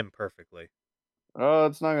fit in him perfectly. Oh,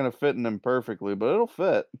 it's not gonna fit in him perfectly, but it'll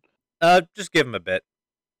fit. Just give him a bit.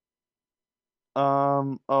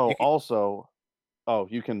 Oh, You can, also oh,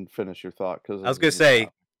 you can finish your thought because I was this gonna is a say,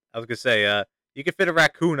 topic. you could fit a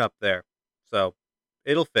raccoon up there, so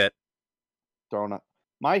it'll fit. Throwing a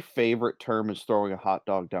My favorite term is throwing a hot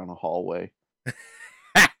dog down a hallway.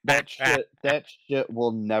 That shit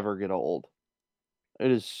will never get old.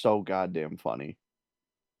 It is so goddamn funny.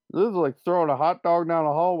 This is like throwing a hot dog down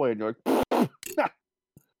a hallway and you're like,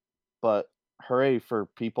 but hooray for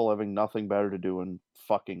people having nothing better to do and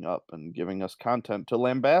fucking up and giving us content to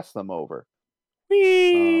lambast them over.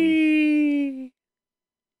 Um, Whee!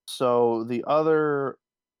 so the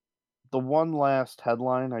one last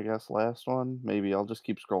headline, I guess, last one, maybe I'll just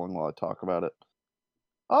keep scrolling while I talk about it.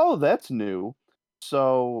 Oh, that's new.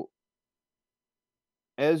 So,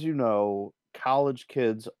 as you know, college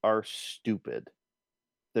kids are stupid.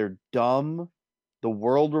 They're dumb. The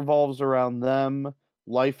world revolves around them.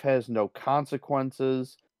 Life has no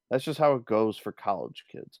consequences. That's just how it goes for college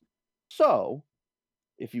kids. So,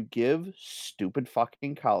 if you give stupid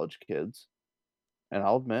fucking college kids, and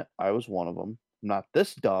I'll admit I was one of them, not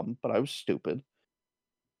this dumb, but I was stupid.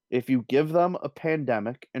 If you give them a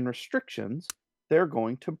pandemic and restrictions, they're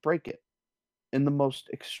going to break it in the most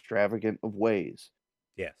extravagant of ways.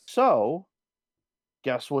 Yes. So,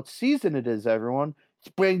 guess what season it is, everyone?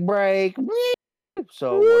 Spring break. Woo!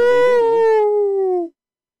 So, what do? Woo!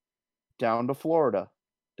 Down to Florida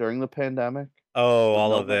during the pandemic Oh, with all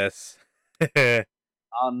no of mask this.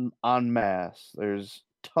 on mass. There's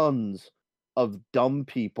tons of dumb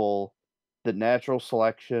people that natural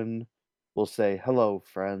selection will say, "Hello,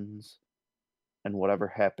 friends," and whatever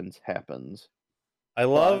happens, happens.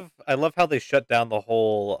 But I love how they shut down the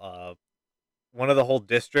whole one of the whole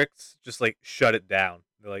districts, just like shut it down.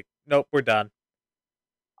 They're like, "Nope, we're done."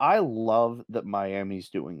 I love that Miami's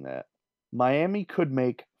doing that. Miami could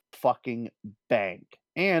make fucking bank,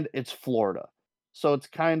 and it's Florida. So it's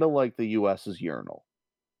kinda like the US's urinal.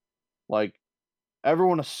 Like,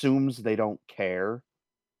 everyone assumes they don't care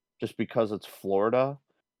just because it's Florida,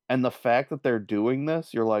 and the fact that they're doing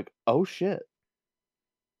this, you're like, "Oh, shit.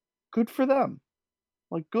 Good for them."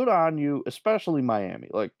 Like, good on you, especially Miami,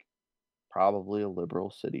 like, probably a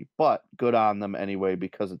liberal city, but good on them anyway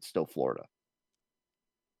because it's still Florida.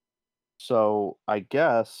 So, I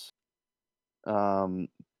guess, um,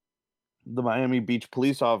 the Miami Beach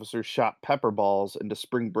police officers shot pepper balls into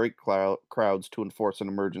spring break crowds to enforce an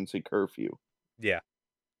emergency curfew, Yeah.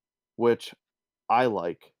 which I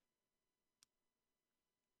like.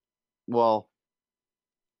 Well,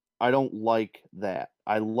 I don't like that.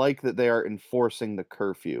 I like that they are enforcing the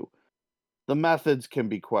curfew. The methods can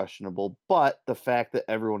be questionable, but the fact that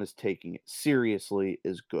everyone is taking it seriously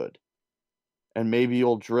is good. And maybe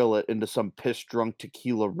you'll drill it into some piss drunk,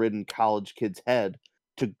 tequila ridden college kid's head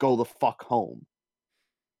to go the fuck home.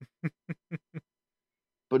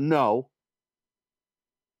 But no,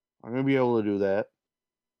 I'm gonna be able to do that.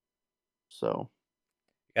 So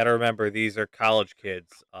Got to remember these are college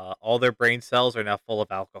kids. All their brain cells are now full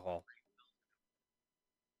of alcohol.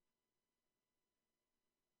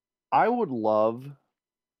 I would love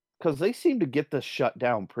because they seem to get this shut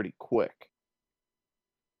down pretty quick.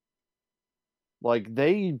 Like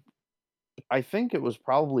I think it was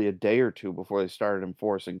probably a day or two before they started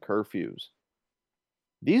enforcing curfews.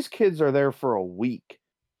 These kids are there for a week,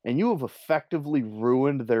 and you have effectively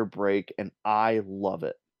ruined their break, and I love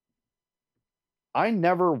it. I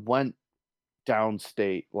never went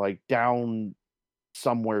downstate, like down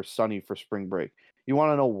somewhere sunny for spring break. You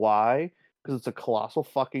wanna know why? Because it's a colossal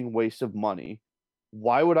fucking waste of money.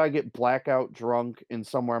 Why would I get blackout drunk in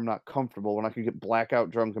somewhere I'm not comfortable when I could get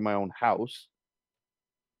blackout drunk in my own house?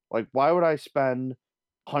 Like, why would I spend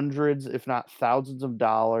hundreds, if not thousands of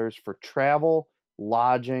dollars for travel,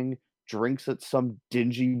 lodging, drinks at some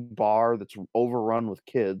dingy bar that's overrun with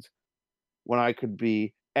kids when I could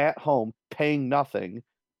be at home paying nothing,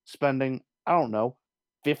 spending, I don't know,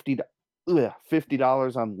 50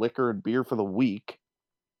 $50 on liquor and beer for the week,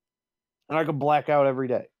 and I could black out every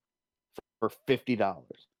day for $50.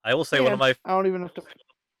 I will say one of And my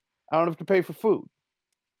I don't have to pay for food.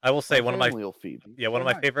 I will say My family will feed me. yeah, one So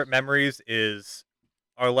of my favorite nice. memories is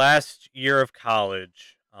our last year of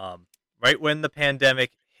college. Right when the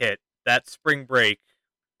pandemic hit, that spring break,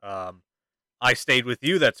 um, I stayed with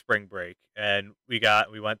you that spring break, and we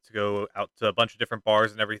went to go out to a bunch of different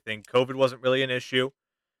bars and everything. COVID wasn't really an issue,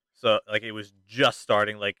 so like it was just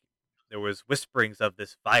starting. Like there was whisperings of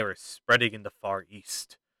this virus spreading in the Far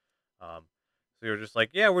East. So we were just like,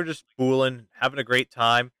 yeah, we're just fooling, having a great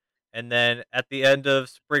time. And then at the end of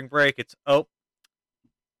spring break, it's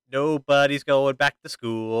nobody's going back to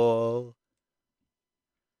school.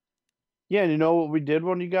 Yeah, and you know what we did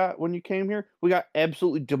when you came here? We got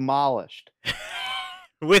absolutely demolished.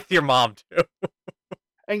 With your mom too.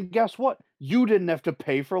 And guess what? You didn't have to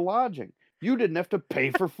pay for lodging. You didn't have to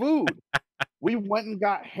pay for food. We went and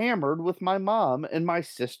got hammered with my mom and my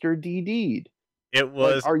sister DD'd. It Like,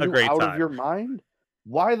 was are a you great out of your time. mind?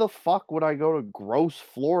 Why the fuck would I go to gross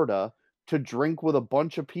Florida to drink with a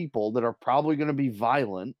bunch of people that are probably gonna be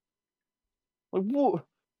violent? Like,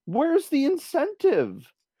 where's the incentive?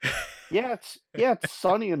 Yeah, it's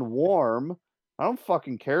sunny and warm. I don't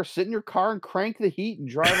fucking care. Sit in your car and crank the heat and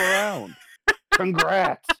drive around.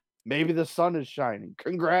 Congrats. Maybe the sun is shining.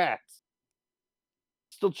 Congrats.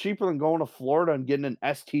 Still cheaper than going to Florida and getting an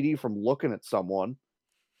STD from looking at someone.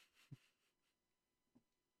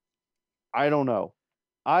 I don't know.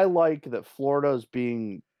 I like that Florida is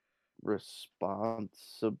being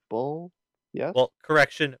responsible. Yes? Well,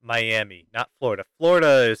 correction, Miami, not Florida.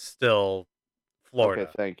 Florida is still Okay, Florida.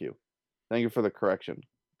 thank you. Thank you for the correction.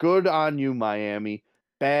 Good on you, Miami.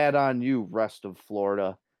 Bad on you, rest of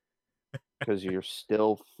Florida, because you're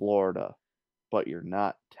still Florida, but you're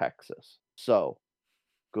not Texas. So,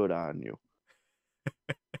 good on you.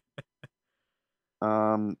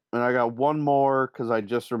 And I got one more because I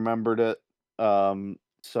just remembered it.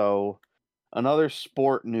 So another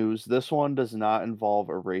sport news. This one does not involve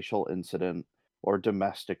a racial incident or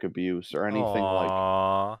domestic abuse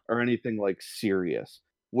Aww. or anything like serious,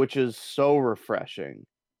 which is so refreshing.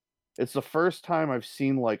 It's the first time I've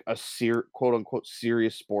seen like a quote unquote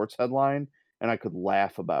serious sports headline and I could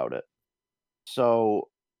laugh about it. So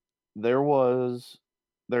there was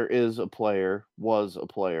there is a player, was a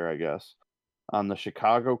player, I guess, on the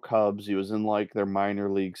Chicago Cubs. He was in like their minor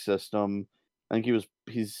league system. I think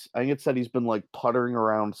it said he's been like puttering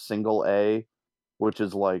around single A, which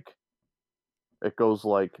is like it goes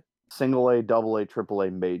like single A, double A, triple A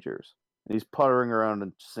majors. And he's puttering around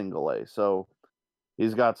in single A. So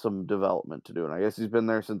he's got some development to do. And I guess he's been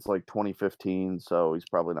there since like 2015, so he's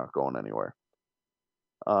probably not going anywhere.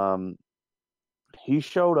 Um he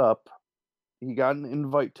showed up, he got an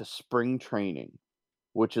invite to spring training,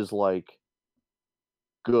 which is like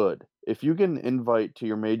good. If you get an invite to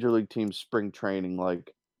your major league team's spring training,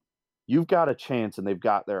 like, you've got a chance and they've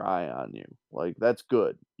got their eye on you. Like, that's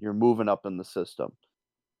good. You're moving up in the system.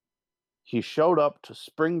 He showed up to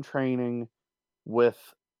spring training with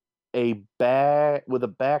a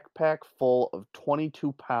backpack full of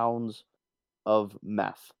 22 pounds of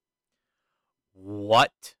meth.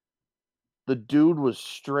 What? The dude was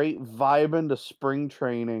straight vibing to spring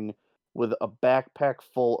training with a backpack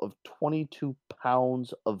full of 22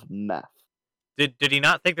 pounds of meth. Did he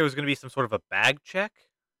not think there was gonna be some sort of a bag check?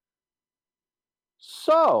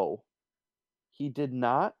 So, he did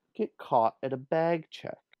not get caught at a bag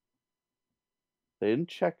check. They didn't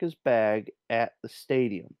check his bag at the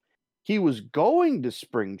stadium. He was going to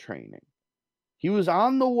spring training. He was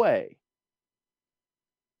on the way,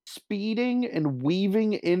 speeding and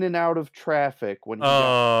weaving in and out of traffic when he got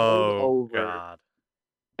pulled Oh over, god.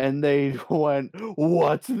 and they went,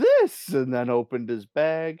 "What's this?" And then opened his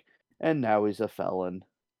bag, and now he's a felon.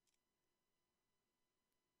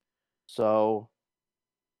 So,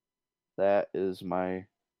 that is my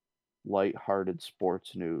lighthearted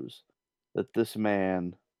sports news, that this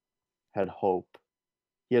man had hope.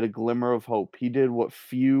 He had a glimmer of hope. He did what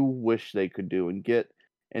few wish they could do and get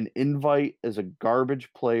an invite as a garbage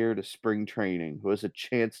player to spring training who has a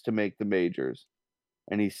chance to make the majors.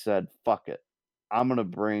 And he said, fuck it. I'm going to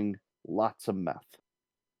bring lots of meth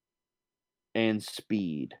and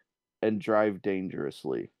speed and drive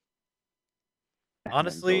dangerously and then go to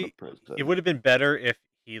Honestly, it prison. would have been better if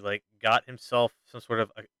he, like, got himself some sort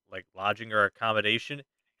of, like, lodging or accommodation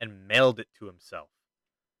and mailed it to himself.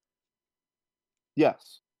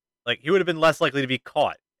 Yes. Like, he would have been less likely to be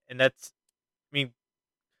caught, and that's I mean,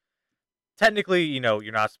 technically,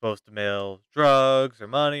 you're not supposed to mail drugs or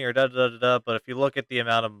money or da da da da, da, but if you look at the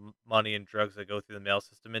amount of money and drugs that go through the mail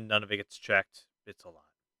system and none of it gets checked, it's a lot.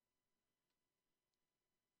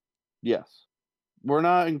 Yes. We're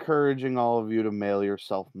not encouraging all of you to mail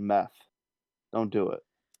yourself meth. Don't do it.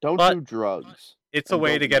 Don't But do drugs it's a and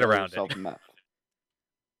way don't to get mail around it. yourself meth.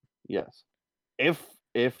 Yes.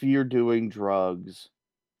 If you're doing drugs,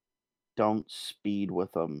 don't speed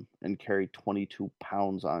with them and carry 22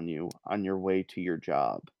 pounds on you on your way to your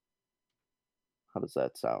job. How does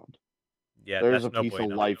that sound? Yeah, There's that's a no piece of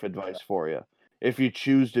bueno. life advice for you. If you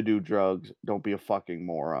choose to do drugs, don't be a fucking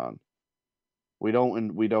moron. We don't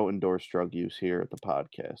endorse drug use here at the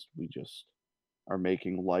podcast. We just are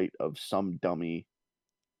making light of some dummy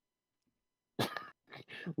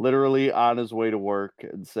literally on his way to work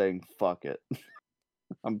and saying, "Fuck it.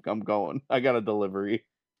 I'm going. I got a delivery."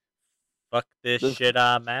 Fuck this This shit,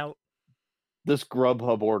 I'm out. this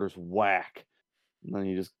Grubhub order's whack. And then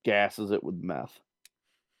he just gasses it with meth.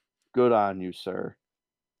 Good on you, sir.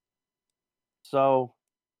 So,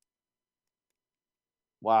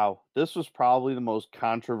 wow, this was probably the most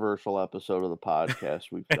controversial episode of the podcast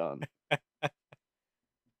we've done.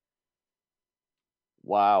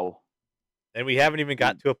 Wow. And we haven't even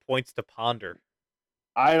got Mm, to a points to ponder.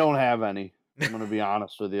 I don't have any. I'm gonna be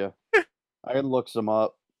honest with you. I can look some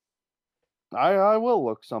up. I will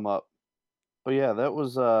look some up. But yeah, that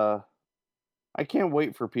was I can't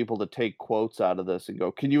wait for people to take quotes out of this and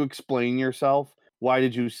go, "Can you explain yourself? Why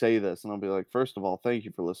did you say this?" And I'll be like, first of all, thank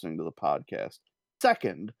you for listening to the podcast.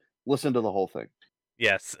 Second, listen to the whole thing."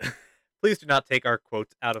 Yes. Please do not take our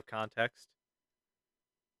quotes out of context.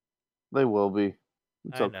 They will be.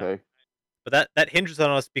 It's I know. okay. But that hinges on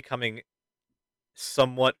us becoming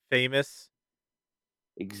somewhat famous.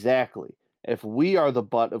 Exactly. If we are the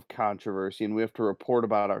butt of controversy and we have to report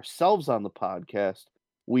about ourselves on the podcast,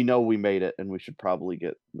 we know we made it and we should probably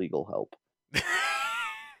get legal help.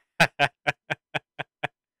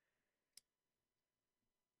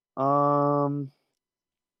 Um,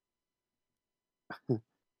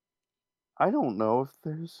 I don't know if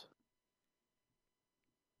there's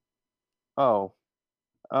Oh,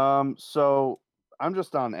 so I'm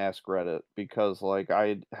just on Ask Reddit because like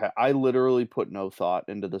I literally put no thought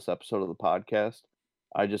into this episode of the podcast.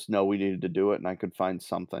 I just know we needed to do it and I could find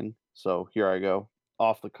something. So here I go.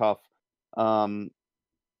 Off the cuff. Um,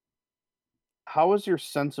 how has your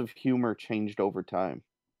sense of humor changed over time?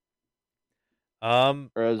 um,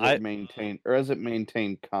 Or has it I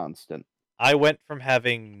maintained constant? I went from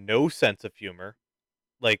having no sense of humor,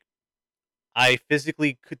 like I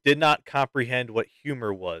physically did not comprehend what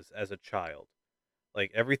humor was as a child.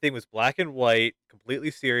 Like everything was black and white, completely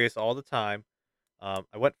serious all the time. I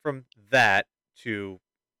went from that to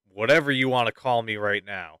whatever you want to call me right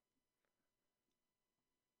now.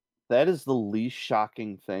 That is the least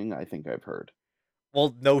shocking thing I think I've heard.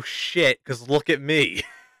 Well, no shit, because look at me.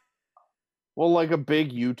 Well, like a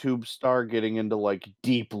big YouTube star getting into like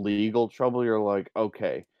deep legal trouble, you're like,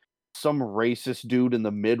 okay, some racist dude in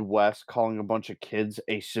the Midwest calling a bunch of kids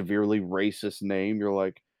a severely racist name. You're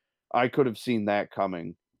like, I could have seen that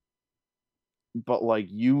coming. But like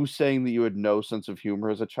you saying that you had no sense of humor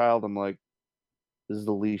as a child, I'm like, this is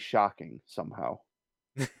the least shocking somehow.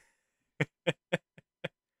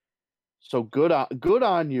 So good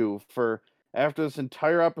on you for after this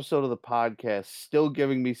entire episode of the podcast still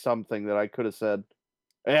giving me something that I could have said,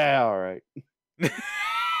 yeah, all right.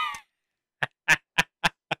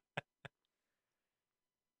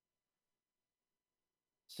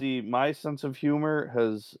 See, my sense of humor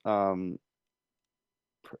has uh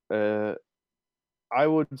I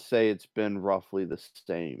would say it's been roughly the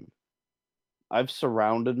same. I've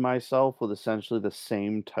surrounded myself with essentially the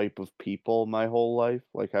same type of people my whole life.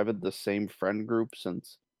 Like I've had the same friend group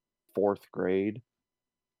since 4th grade.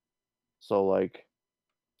 So like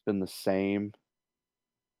it's been the same.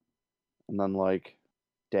 And then like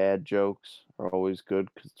dad jokes are always good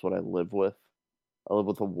cuz it's what I live with. I live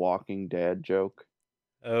with a walking dad joke.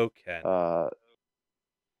 Okay. Uh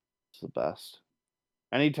it's the best.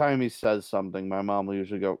 Anytime he says something, my mom will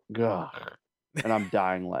usually go, "Gah," and I'm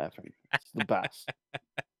dying laughing. It's the best.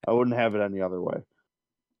 I wouldn't have it any other way.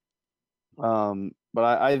 But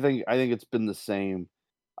I think it's been the same.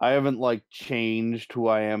 I haven't, like, changed who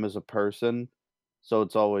I am as a person, so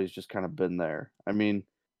it's always just kinda been there. I mean,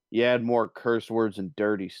 you add more curse words and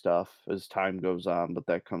dirty stuff as time goes on, but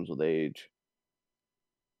that comes with age.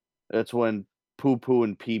 It's when poo poo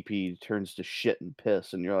and pee pee turns to shit and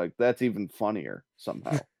piss, and you're like, "That's even funnier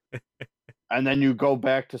somehow." And then you go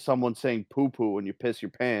back to someone saying poo poo when you piss your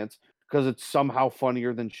pants because it's somehow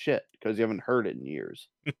funnier than shit because you haven't heard it in years.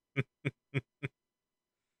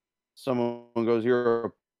 Someone goes, "You're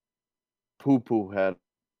a poo poo head."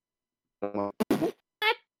 I'm like,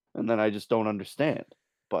 and then I just don't understand,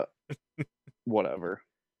 but whatever.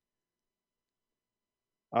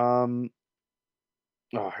 Um,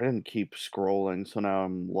 oh, I didn't keep scrolling, so now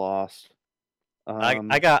I'm lost. Um,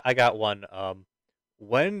 I got one.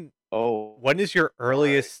 When oh, when is your alright.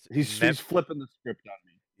 earliest He's flipping the script on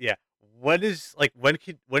me. yeah, when is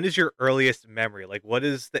your earliest memory? Like what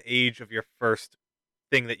is the age of your first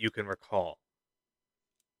thing that you can recall?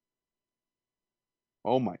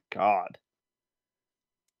 Oh my god.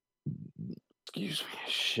 Excuse me.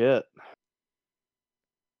 Shit.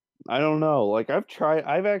 I don't know, like,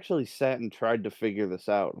 I've actually sat and tried to figure this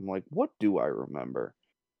out. I'm like, "What do I remember?"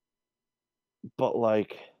 But,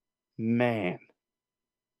 like, man,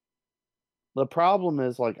 the problem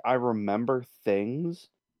is, like, I remember things,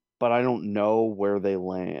 but I don't know where they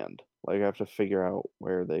land. Like, I have to figure out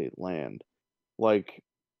where they land. Like,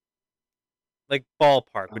 Like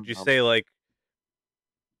ballpark, I would don't you know. say like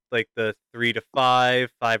the 3 to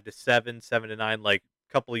 5, 5 to 7, 7 to 9, like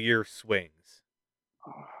couple year swings?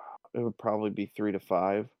 It would probably be 3 to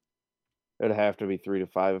 5. It'd have to be 3 to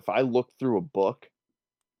 5. If I look through a book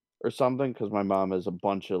or something, because my mom has a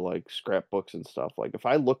bunch of, like, scrapbooks and stuff, like, if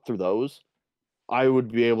I look through those, I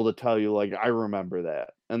would be able to tell you, like, "I remember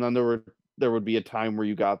that." And then there would be a time where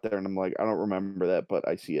you got there and I'm like, "I don't remember that, but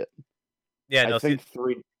I see it." Yeah, I no, see,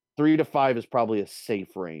 think 3 to 5 is probably a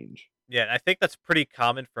safe range. yeah, I think that's pretty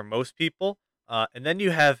common for most people. And then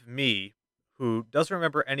you have me, who doesn't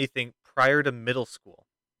remember anything prior to middle school.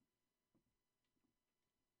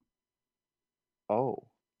 Oh.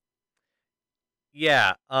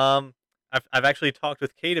 Yeah, I've actually talked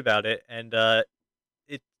with Kate about it, and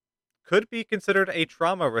it could be considered a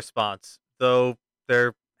trauma response, though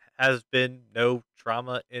there has been no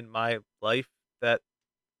trauma in my life that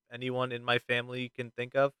anyone in my family can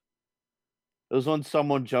think of. It was when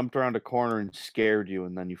someone jumped around a corner and scared you,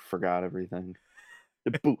 and then you forgot everything.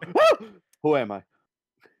 The boo Who am I?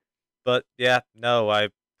 But yeah, no, I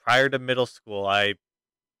prior to middle school, I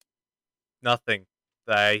nothing.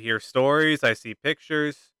 I hear stories, I see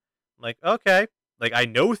pictures. I'm like, okay. Like I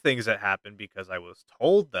know things that happened because I was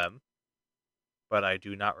told them, but I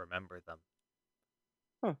do not remember them.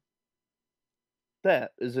 Huh,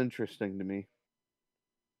 that is interesting to me.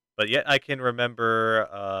 But yet I can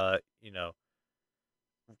remember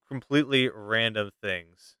completely random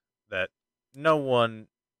things that no one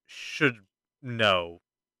should know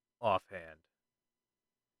offhand.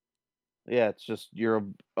 Yeah, it's just you're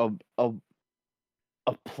a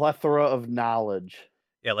plethora of knowledge.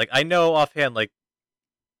 Yeah, like I know offhand, like,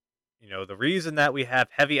 the reason that we have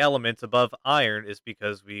heavy elements above iron is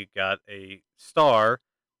because we got a star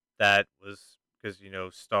that was because,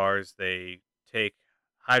 stars, they take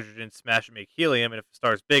hydrogen, smash it, make helium. And if the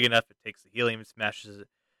star is big enough, it takes the helium and smashes it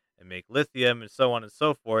and make lithium and so on and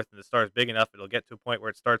so forth. And the star is big enough, it'll get to a point where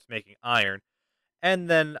it starts making iron. And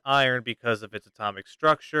then iron, because of its atomic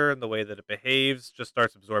structure and the way that it behaves, just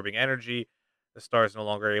starts absorbing energy. The star is no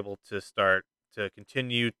longer able to start to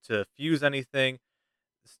continue to fuse anything.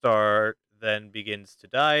 The star then begins to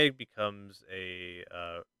die, becomes a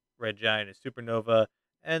red giant, a supernova,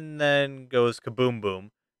 and then goes kaboom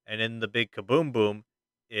boom. And in the big kaboom boom,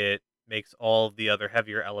 it makes all of the other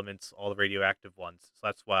heavier elements, all the radioactive ones. So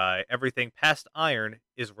that's why everything past iron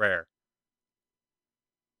is rare.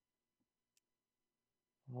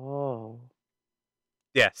 Oh,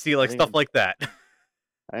 Yeah, see, I like think stuff like that.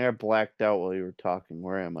 I blacked out while you were talking.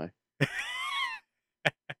 Where am I?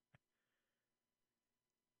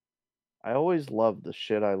 I always loved the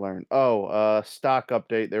shit I learned. Oh, stock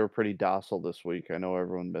update. They were pretty docile this week. I know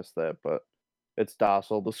everyone missed that, but it's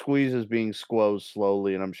docile. The squeeze is being squozed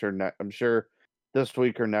slowly, and I'm sure this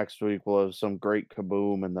week or next week we'll have some great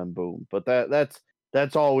kaboom and then boom. But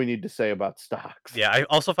that's all we need to say about stocks. Yeah, I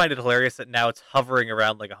also find it hilarious that now it's hovering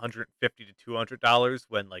around like 150 to $200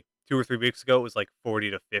 when like 2 or 3 weeks ago it was like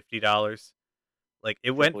 40 to $50. Like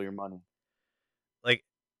it went Triple your money. like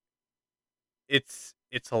it's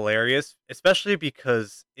hilarious, especially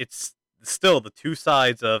because it's still the two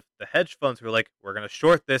sides of the hedge funds who are like, we're going to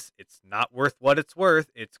short this, it's not worth what it's worth,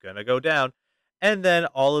 it's going to go down. And then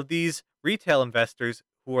all of these retail investors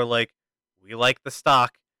who are like, we like the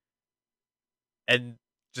stock and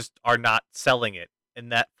just are not selling it.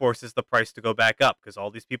 And that forces the price to go back up because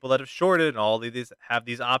all these people that have shorted and all of these have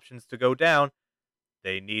these options to go down,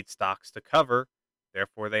 they need stocks to cover.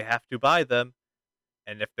 Therefore, they have to buy them.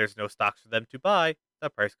 And if there's no stocks for them to buy, the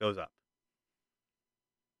price goes up.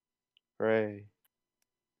 Hooray.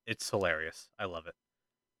 It's hilarious. I love it.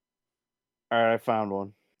 Alright, I found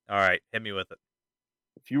one. All right, hit me with it.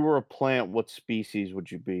 If you were a plant, what species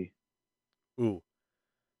would you be? Ooh.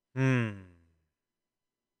 Hmm.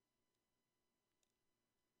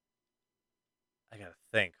 I gotta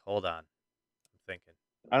think. Hold on. I'm thinking.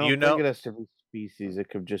 I Do you don't think know? it has to be species, it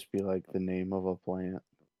could just be, like, the name of a plant.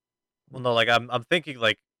 Well, no. Like I'm thinking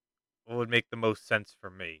like what would make the most sense for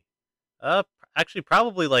me. Actually,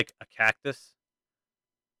 probably like a cactus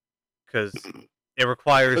because it Because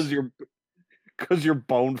requires you're because you're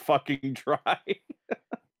bone fucking dry.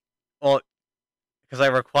 well because I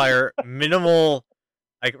require minimal.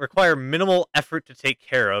 I require minimal effort to take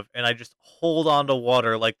care of, and I just hold on to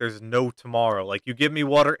water like there's no tomorrow. Like you give me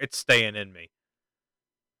water, it's staying in me.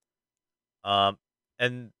 Um,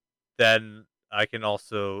 and then I can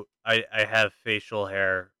also I have facial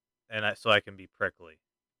hair, and so I can be prickly.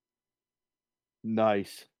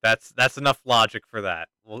 Nice. That's enough logic for that.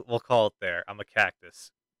 We'll call it there. I'm a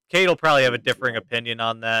cactus. Kate will probably have Oh a my differing god. opinion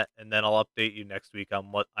on that, and then I'll update you next week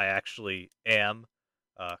on what I actually am,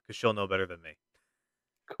 because she'll know better than me.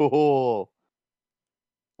 Cool.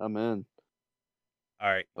 I'm in. All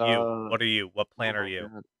right, you. Uh, What are you? What oh plan are my you?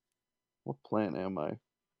 god. What plant am I?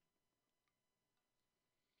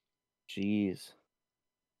 Jeez.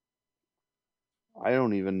 I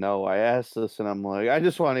don't even know. I asked this and I'm like, I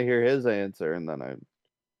just want to hear his answer. And then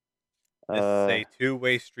This is uh, a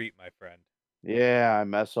two-way street, my friend. yeah,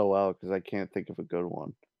 I'm SOL because I can't think of a good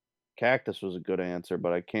one. Cactus was a good answer,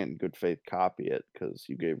 but I can't in good faith copy it because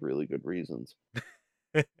you gave really good reasons.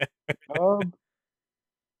 Um,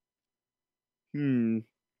 hmm.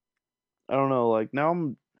 I don't know. Like now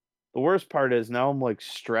the worst part is now I'm like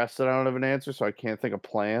stressed that I don't have an answer, so I can't think of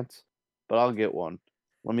plants. But I'll get one.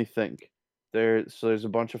 Let me think. There's a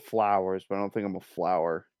bunch of flowers, but I don't think I'm a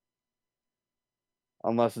flower.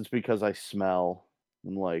 Unless it's because I smell.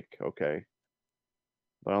 I'm like, okay.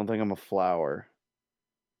 But I don't think I'm a flower.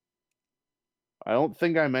 I don't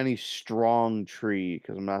think I'm any strong tree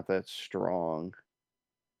because I'm not that strong.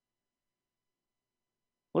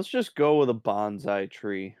 Let's just go with a bonsai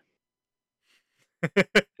tree.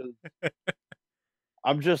 'Cause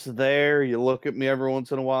I'm just there. You look at me every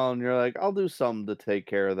once in a while and you're like, I'll do something to take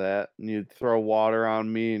care of that. And you throw water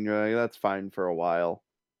on me and you're like, that's fine for a while.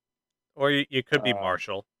 Or you could be Um,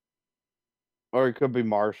 Marshall. or it could be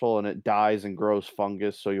Marshall and it dies and grows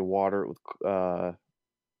fungus, so you water it with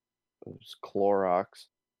Clorox.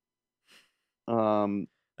 Um,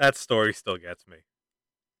 That story still gets me.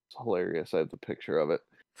 it's hilarious. I have the picture of it.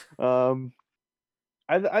 Um,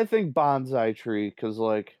 I think bonsai tree because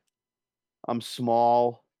like I'm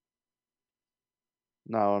small.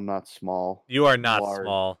 No, I'm not small. You are I'm not large.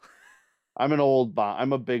 small. I'm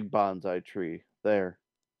a big bonsai tree. There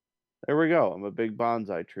we go. I'm a big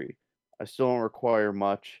bonsai tree. I still don't require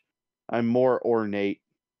much. I'm more ornate,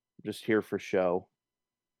 just here for show.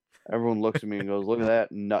 Everyone looks at me and goes, "Look at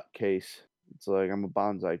that nutcase." It's like I'm a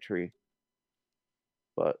bonsai tree.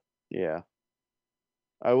 But yeah,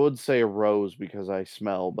 I would say a rose because I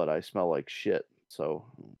smell, but I smell like shit. So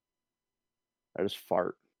I just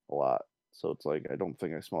fart a lot. So it's like I don't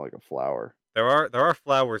think I smell like a flower. There are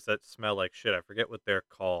flowers that smell like shit. I forget what they're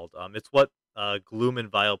called. It's what Gloom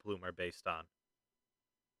and Vileplume are based on.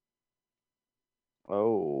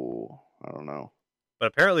 Oh, I don't know. But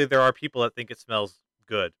apparently there are people that think it smells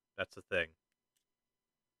good. That's the thing.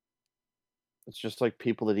 It's just like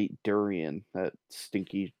people that eat durian, that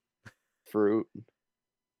stinky fruit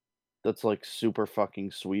that's like super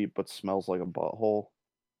fucking sweet but smells like a butthole.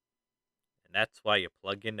 And that's why you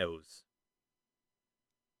plug your nose.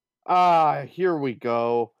 Ah, here we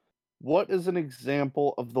go. What is an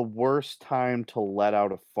example of the worst time to let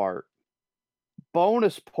out a fart?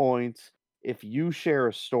 Bonus points if you share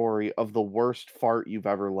a story of the worst fart you've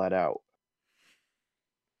ever let out.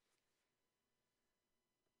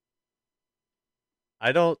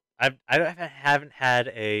 I haven't had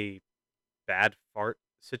a bad fart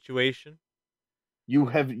situation. You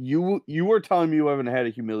were telling me you haven't had a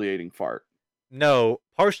humiliating fart. No,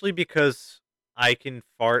 partially because I can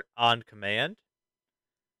fart on command.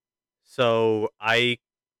 So I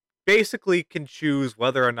basically can choose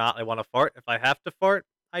whether or not I want to fart. If I have to fart,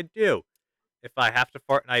 I do. If I have to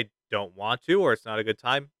fart and I don't want to or it's not a good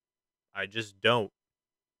time, I just don't.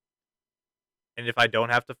 And if I don't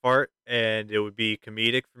have to fart and it would be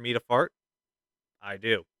comedic for me to fart, I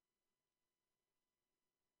do.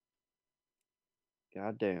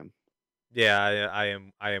 God damn. Yeah, I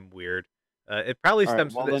am weird. It probably All right,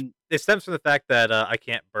 stems from well this. then It stems from the fact that I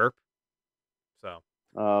can't burp. So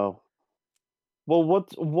oh. Well,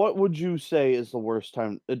 what would you say is the worst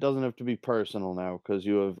time? It doesn't have to be personal now because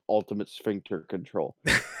you have ultimate sphincter control.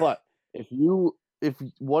 But if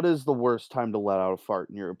what is the worst time to let out a fart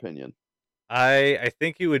in your opinion? I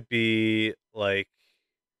think it would be like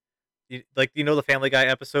the Family Guy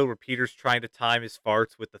episode where Peter's trying to time his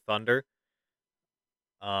farts with the thunder.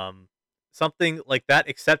 Um, Something like that,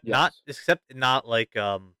 Yes. except not like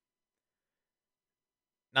a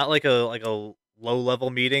low level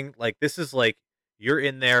meeting. Like this is like you're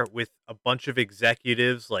in there with a bunch of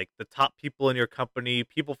executives, like the top people in your company,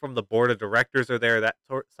 people from the board of directors are there, that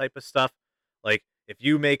type of stuff. Like if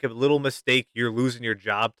you make a little mistake, you're losing your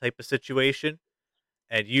job type of situation.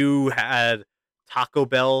 And you had Taco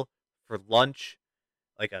Bell for lunch,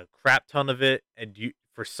 like a crap ton of it, and you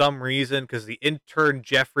for some reason because the intern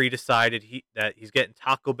Jeffrey decided he's getting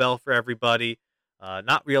Taco Bell for everybody,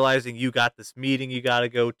 not realizing you got this meeting you got to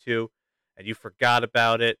go to, and you forgot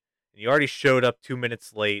about it, and you already showed up 2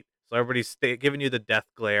 minutes late, so everybody's giving you the death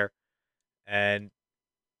glare, and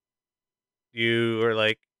you are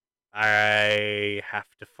like, I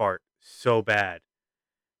have to fart so bad.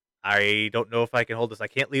 I don't know if I can hold this. I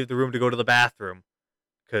can't leave the room to go to the bathroom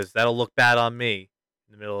because that'll look bad on me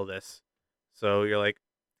in the middle of this. So you're like,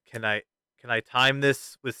 can I can I time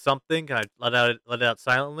this with something? Can I let it out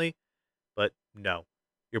silently? But no,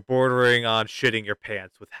 you're bordering on shitting your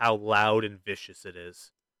pants with how loud and vicious it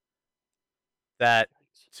is. That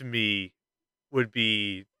to me would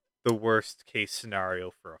be the worst case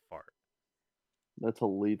scenario for a fart. That's a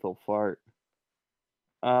lethal fart.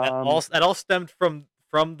 That Um, all stemmed from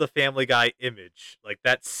the Family Guy image, like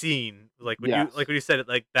that scene, yes. when you said it,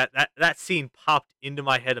 like that scene popped into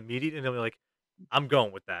my head immediately, and I'm like, I'm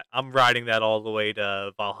going with that. I'm riding that all the way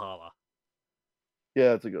to Valhalla. Yeah,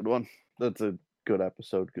 that's a good one. That's a good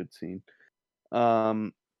episode, good scene.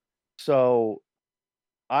 Um, so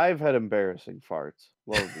I've had embarrassing farts,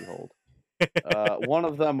 lo and behold. One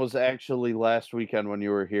of them was actually last weekend when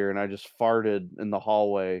you were here, and I just farted in the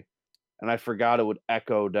hallway, and I forgot it would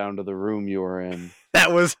echo down to the room you were in.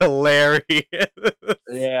 That was hilarious.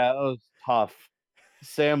 Yeah, that was tough.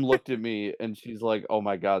 Sam looked at me and she's like, "Oh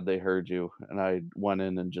my god, they heard you." And I went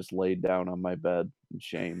in and just laid down on my bed in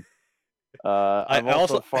shame. I, I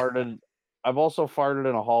also I've also farted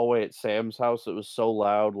in a hallway at Sam's house. It was so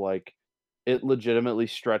loud, like it legitimately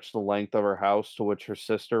stretched the length of her house, to which her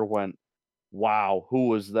sister went, "Wow, who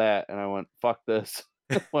was that?" And I went, "Fuck this."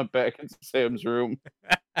 Went back into Sam's room.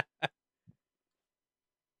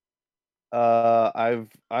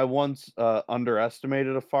 I once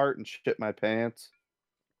underestimated a fart and shit my pants.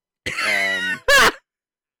 Um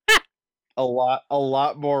a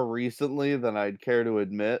lot more recently than I'd care to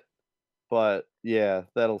admit, but yeah,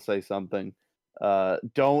 that'll say something.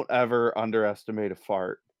 Don't ever underestimate a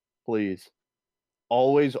fart, please.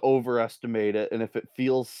 Always overestimate it, and if it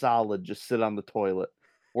feels solid, just sit on the toilet.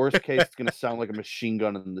 Worst case, it's gonna sound like a machine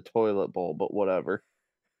gun in the toilet bowl, but whatever.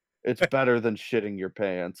 It's better than shitting your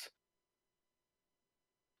pants.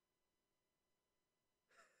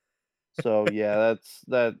 So yeah,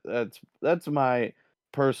 that's my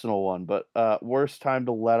personal one, but, worst time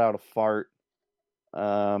to let out a fart,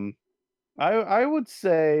 um I would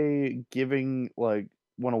say giving like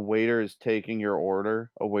when a waiter is taking your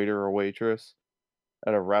order, a waiter or waitress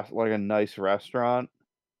at a nice restaurant,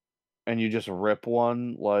 and you just rip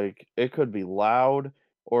one, like it could be loud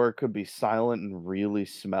or it could be silent and really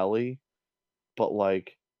smelly, but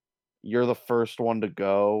like you're the first one to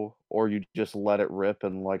go, or you just let it rip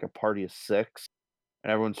in like a party of six,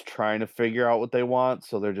 and everyone's trying to figure out what they want,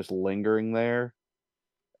 so they're just lingering there,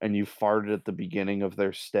 and you farted at the beginning of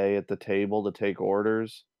their stay at the table to take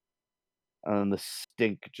orders, and the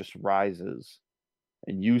stink just rises,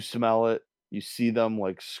 and you smell it, you see them,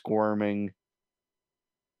 like, squirming.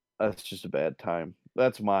 That's just a bad time.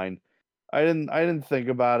 That's mine. I didn't think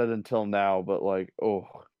about it until now, but, like, oh,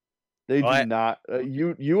 they oh, do not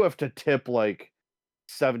you have to tip, like,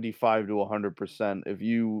 75 to 100% if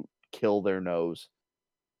you kill their nose.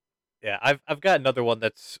 yeah, I've got another one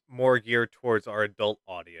that's more geared towards our adult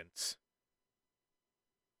audience.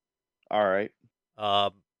 Alright.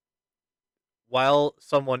 Um, while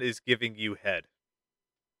someone is giving you head,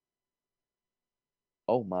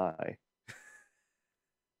 Oh my.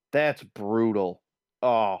 That's brutal.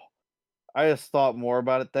 Oh, I just thought more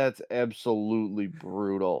about it, that's absolutely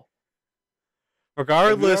brutal.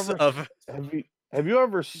 Have you regardless ever s of have you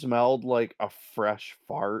ever smelled, like, a fresh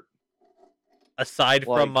fart? aside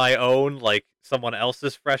from Like my own, like someone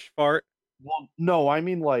else's fresh fart, well, no, I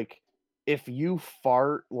mean, like, if you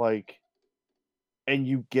fart, like, and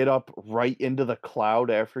you get up right into the cloud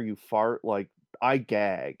after you fart, like, I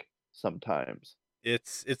gag sometimes.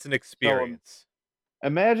 it's an So, experience.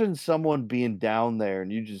 imagine someone being down there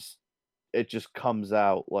and it just comes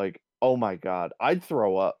out, like, oh my god, I'd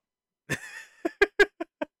throw up.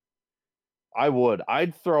 I would.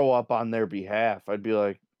 I'd throw up on their behalf. I'd be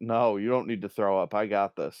like, "No, you don't need to throw up. I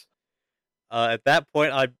got this." At that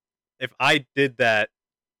point, I if I did that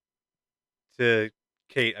to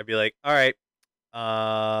Kate, I'd be like, "All right,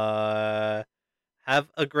 uh,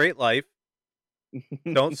 have a great life.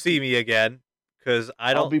 Don't see me again, because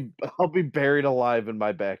I I'll don't." be I'll be buried alive in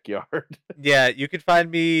my backyard. Yeah, you can find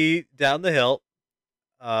me down the hill,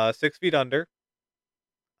 6 feet under.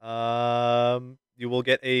 You will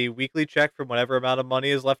get a weekly check from whatever amount of money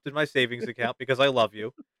is left in my savings account because I love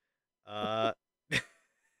you. Uh,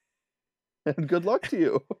 And good luck to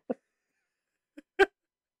you.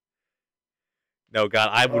 no, God,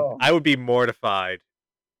 Oh. I would be mortified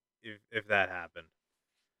if that happened.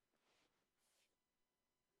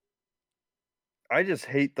 I just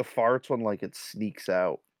hate the farts when, like, it sneaks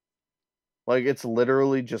out. Like, it's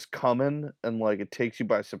literally just coming and, like, it takes you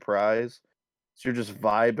by surprise. So you're just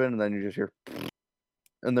vibing, and then you just hear,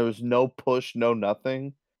 and there was no push, no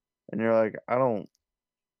nothing, and you're like, "I don't,"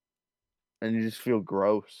 and you just feel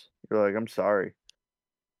gross. You're like, "I'm sorry."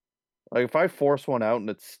 Like, if I force one out and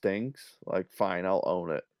it stinks, like, fine, I'll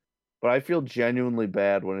own it. But I feel genuinely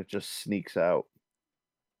bad when it just sneaks out.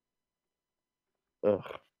 Ugh,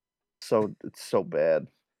 it's so bad.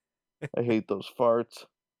 I hate those farts.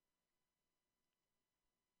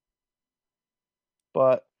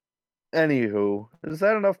 But anywho, is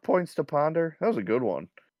that enough points to ponder? That was a good one.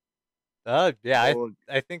 Yeah, Well,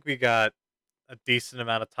 I think we got a decent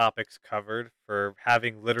amount of topics covered for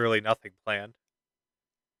having literally nothing planned.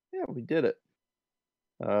 yeah, we did it.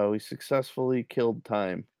 We successfully killed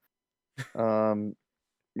time. Um,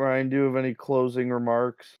 Ryan, do you have any closing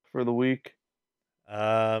remarks for the week?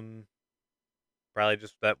 Um, Probably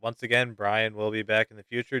just that once again, Brian will be back in the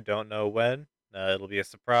future. Don't know when. It'll be a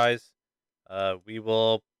surprise. We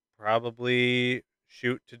will probably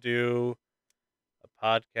shoot to do a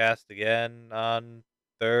podcast again on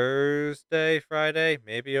Thursday, Friday,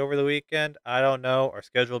 maybe over the weekend. I don't know. Our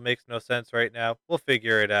schedule makes no sense right now. We'll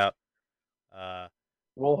figure it out. Uh,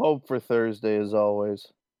 We'll hope for Thursday as always.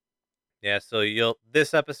 yeah, so you'll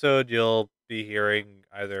this episode you'll be hearing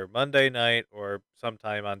either Monday night or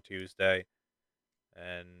sometime on Tuesday.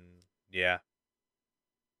 And yeah.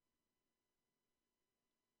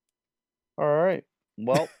 All right.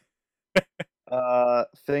 Well,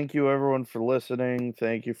 thank you everyone for listening.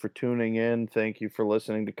 Thank you for tuning in. Thank you for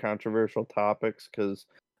listening to controversial topics because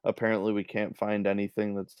apparently we can't find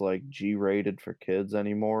anything that's like G rated for kids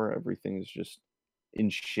anymore. Everything is just in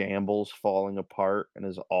shambles, falling apart, and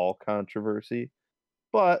is all controversy.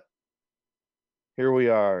 But here we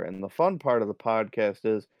are. And the fun part of the podcast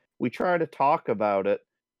is we try to talk about it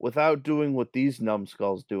without doing what these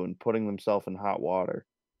numbskulls do and putting themselves in hot water.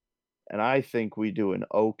 And I think we do an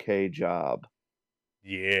okay job.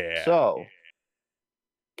 Yeah. So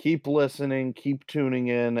keep listening, keep tuning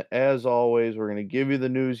in. As always, we're going to give you the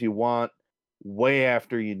news you want way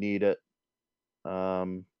after you need it.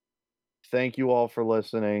 Um, Thank you all for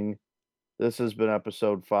listening. This has been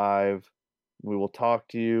episode 5. We will talk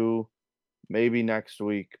to you maybe next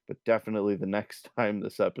week, but definitely the next time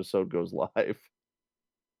this episode goes live.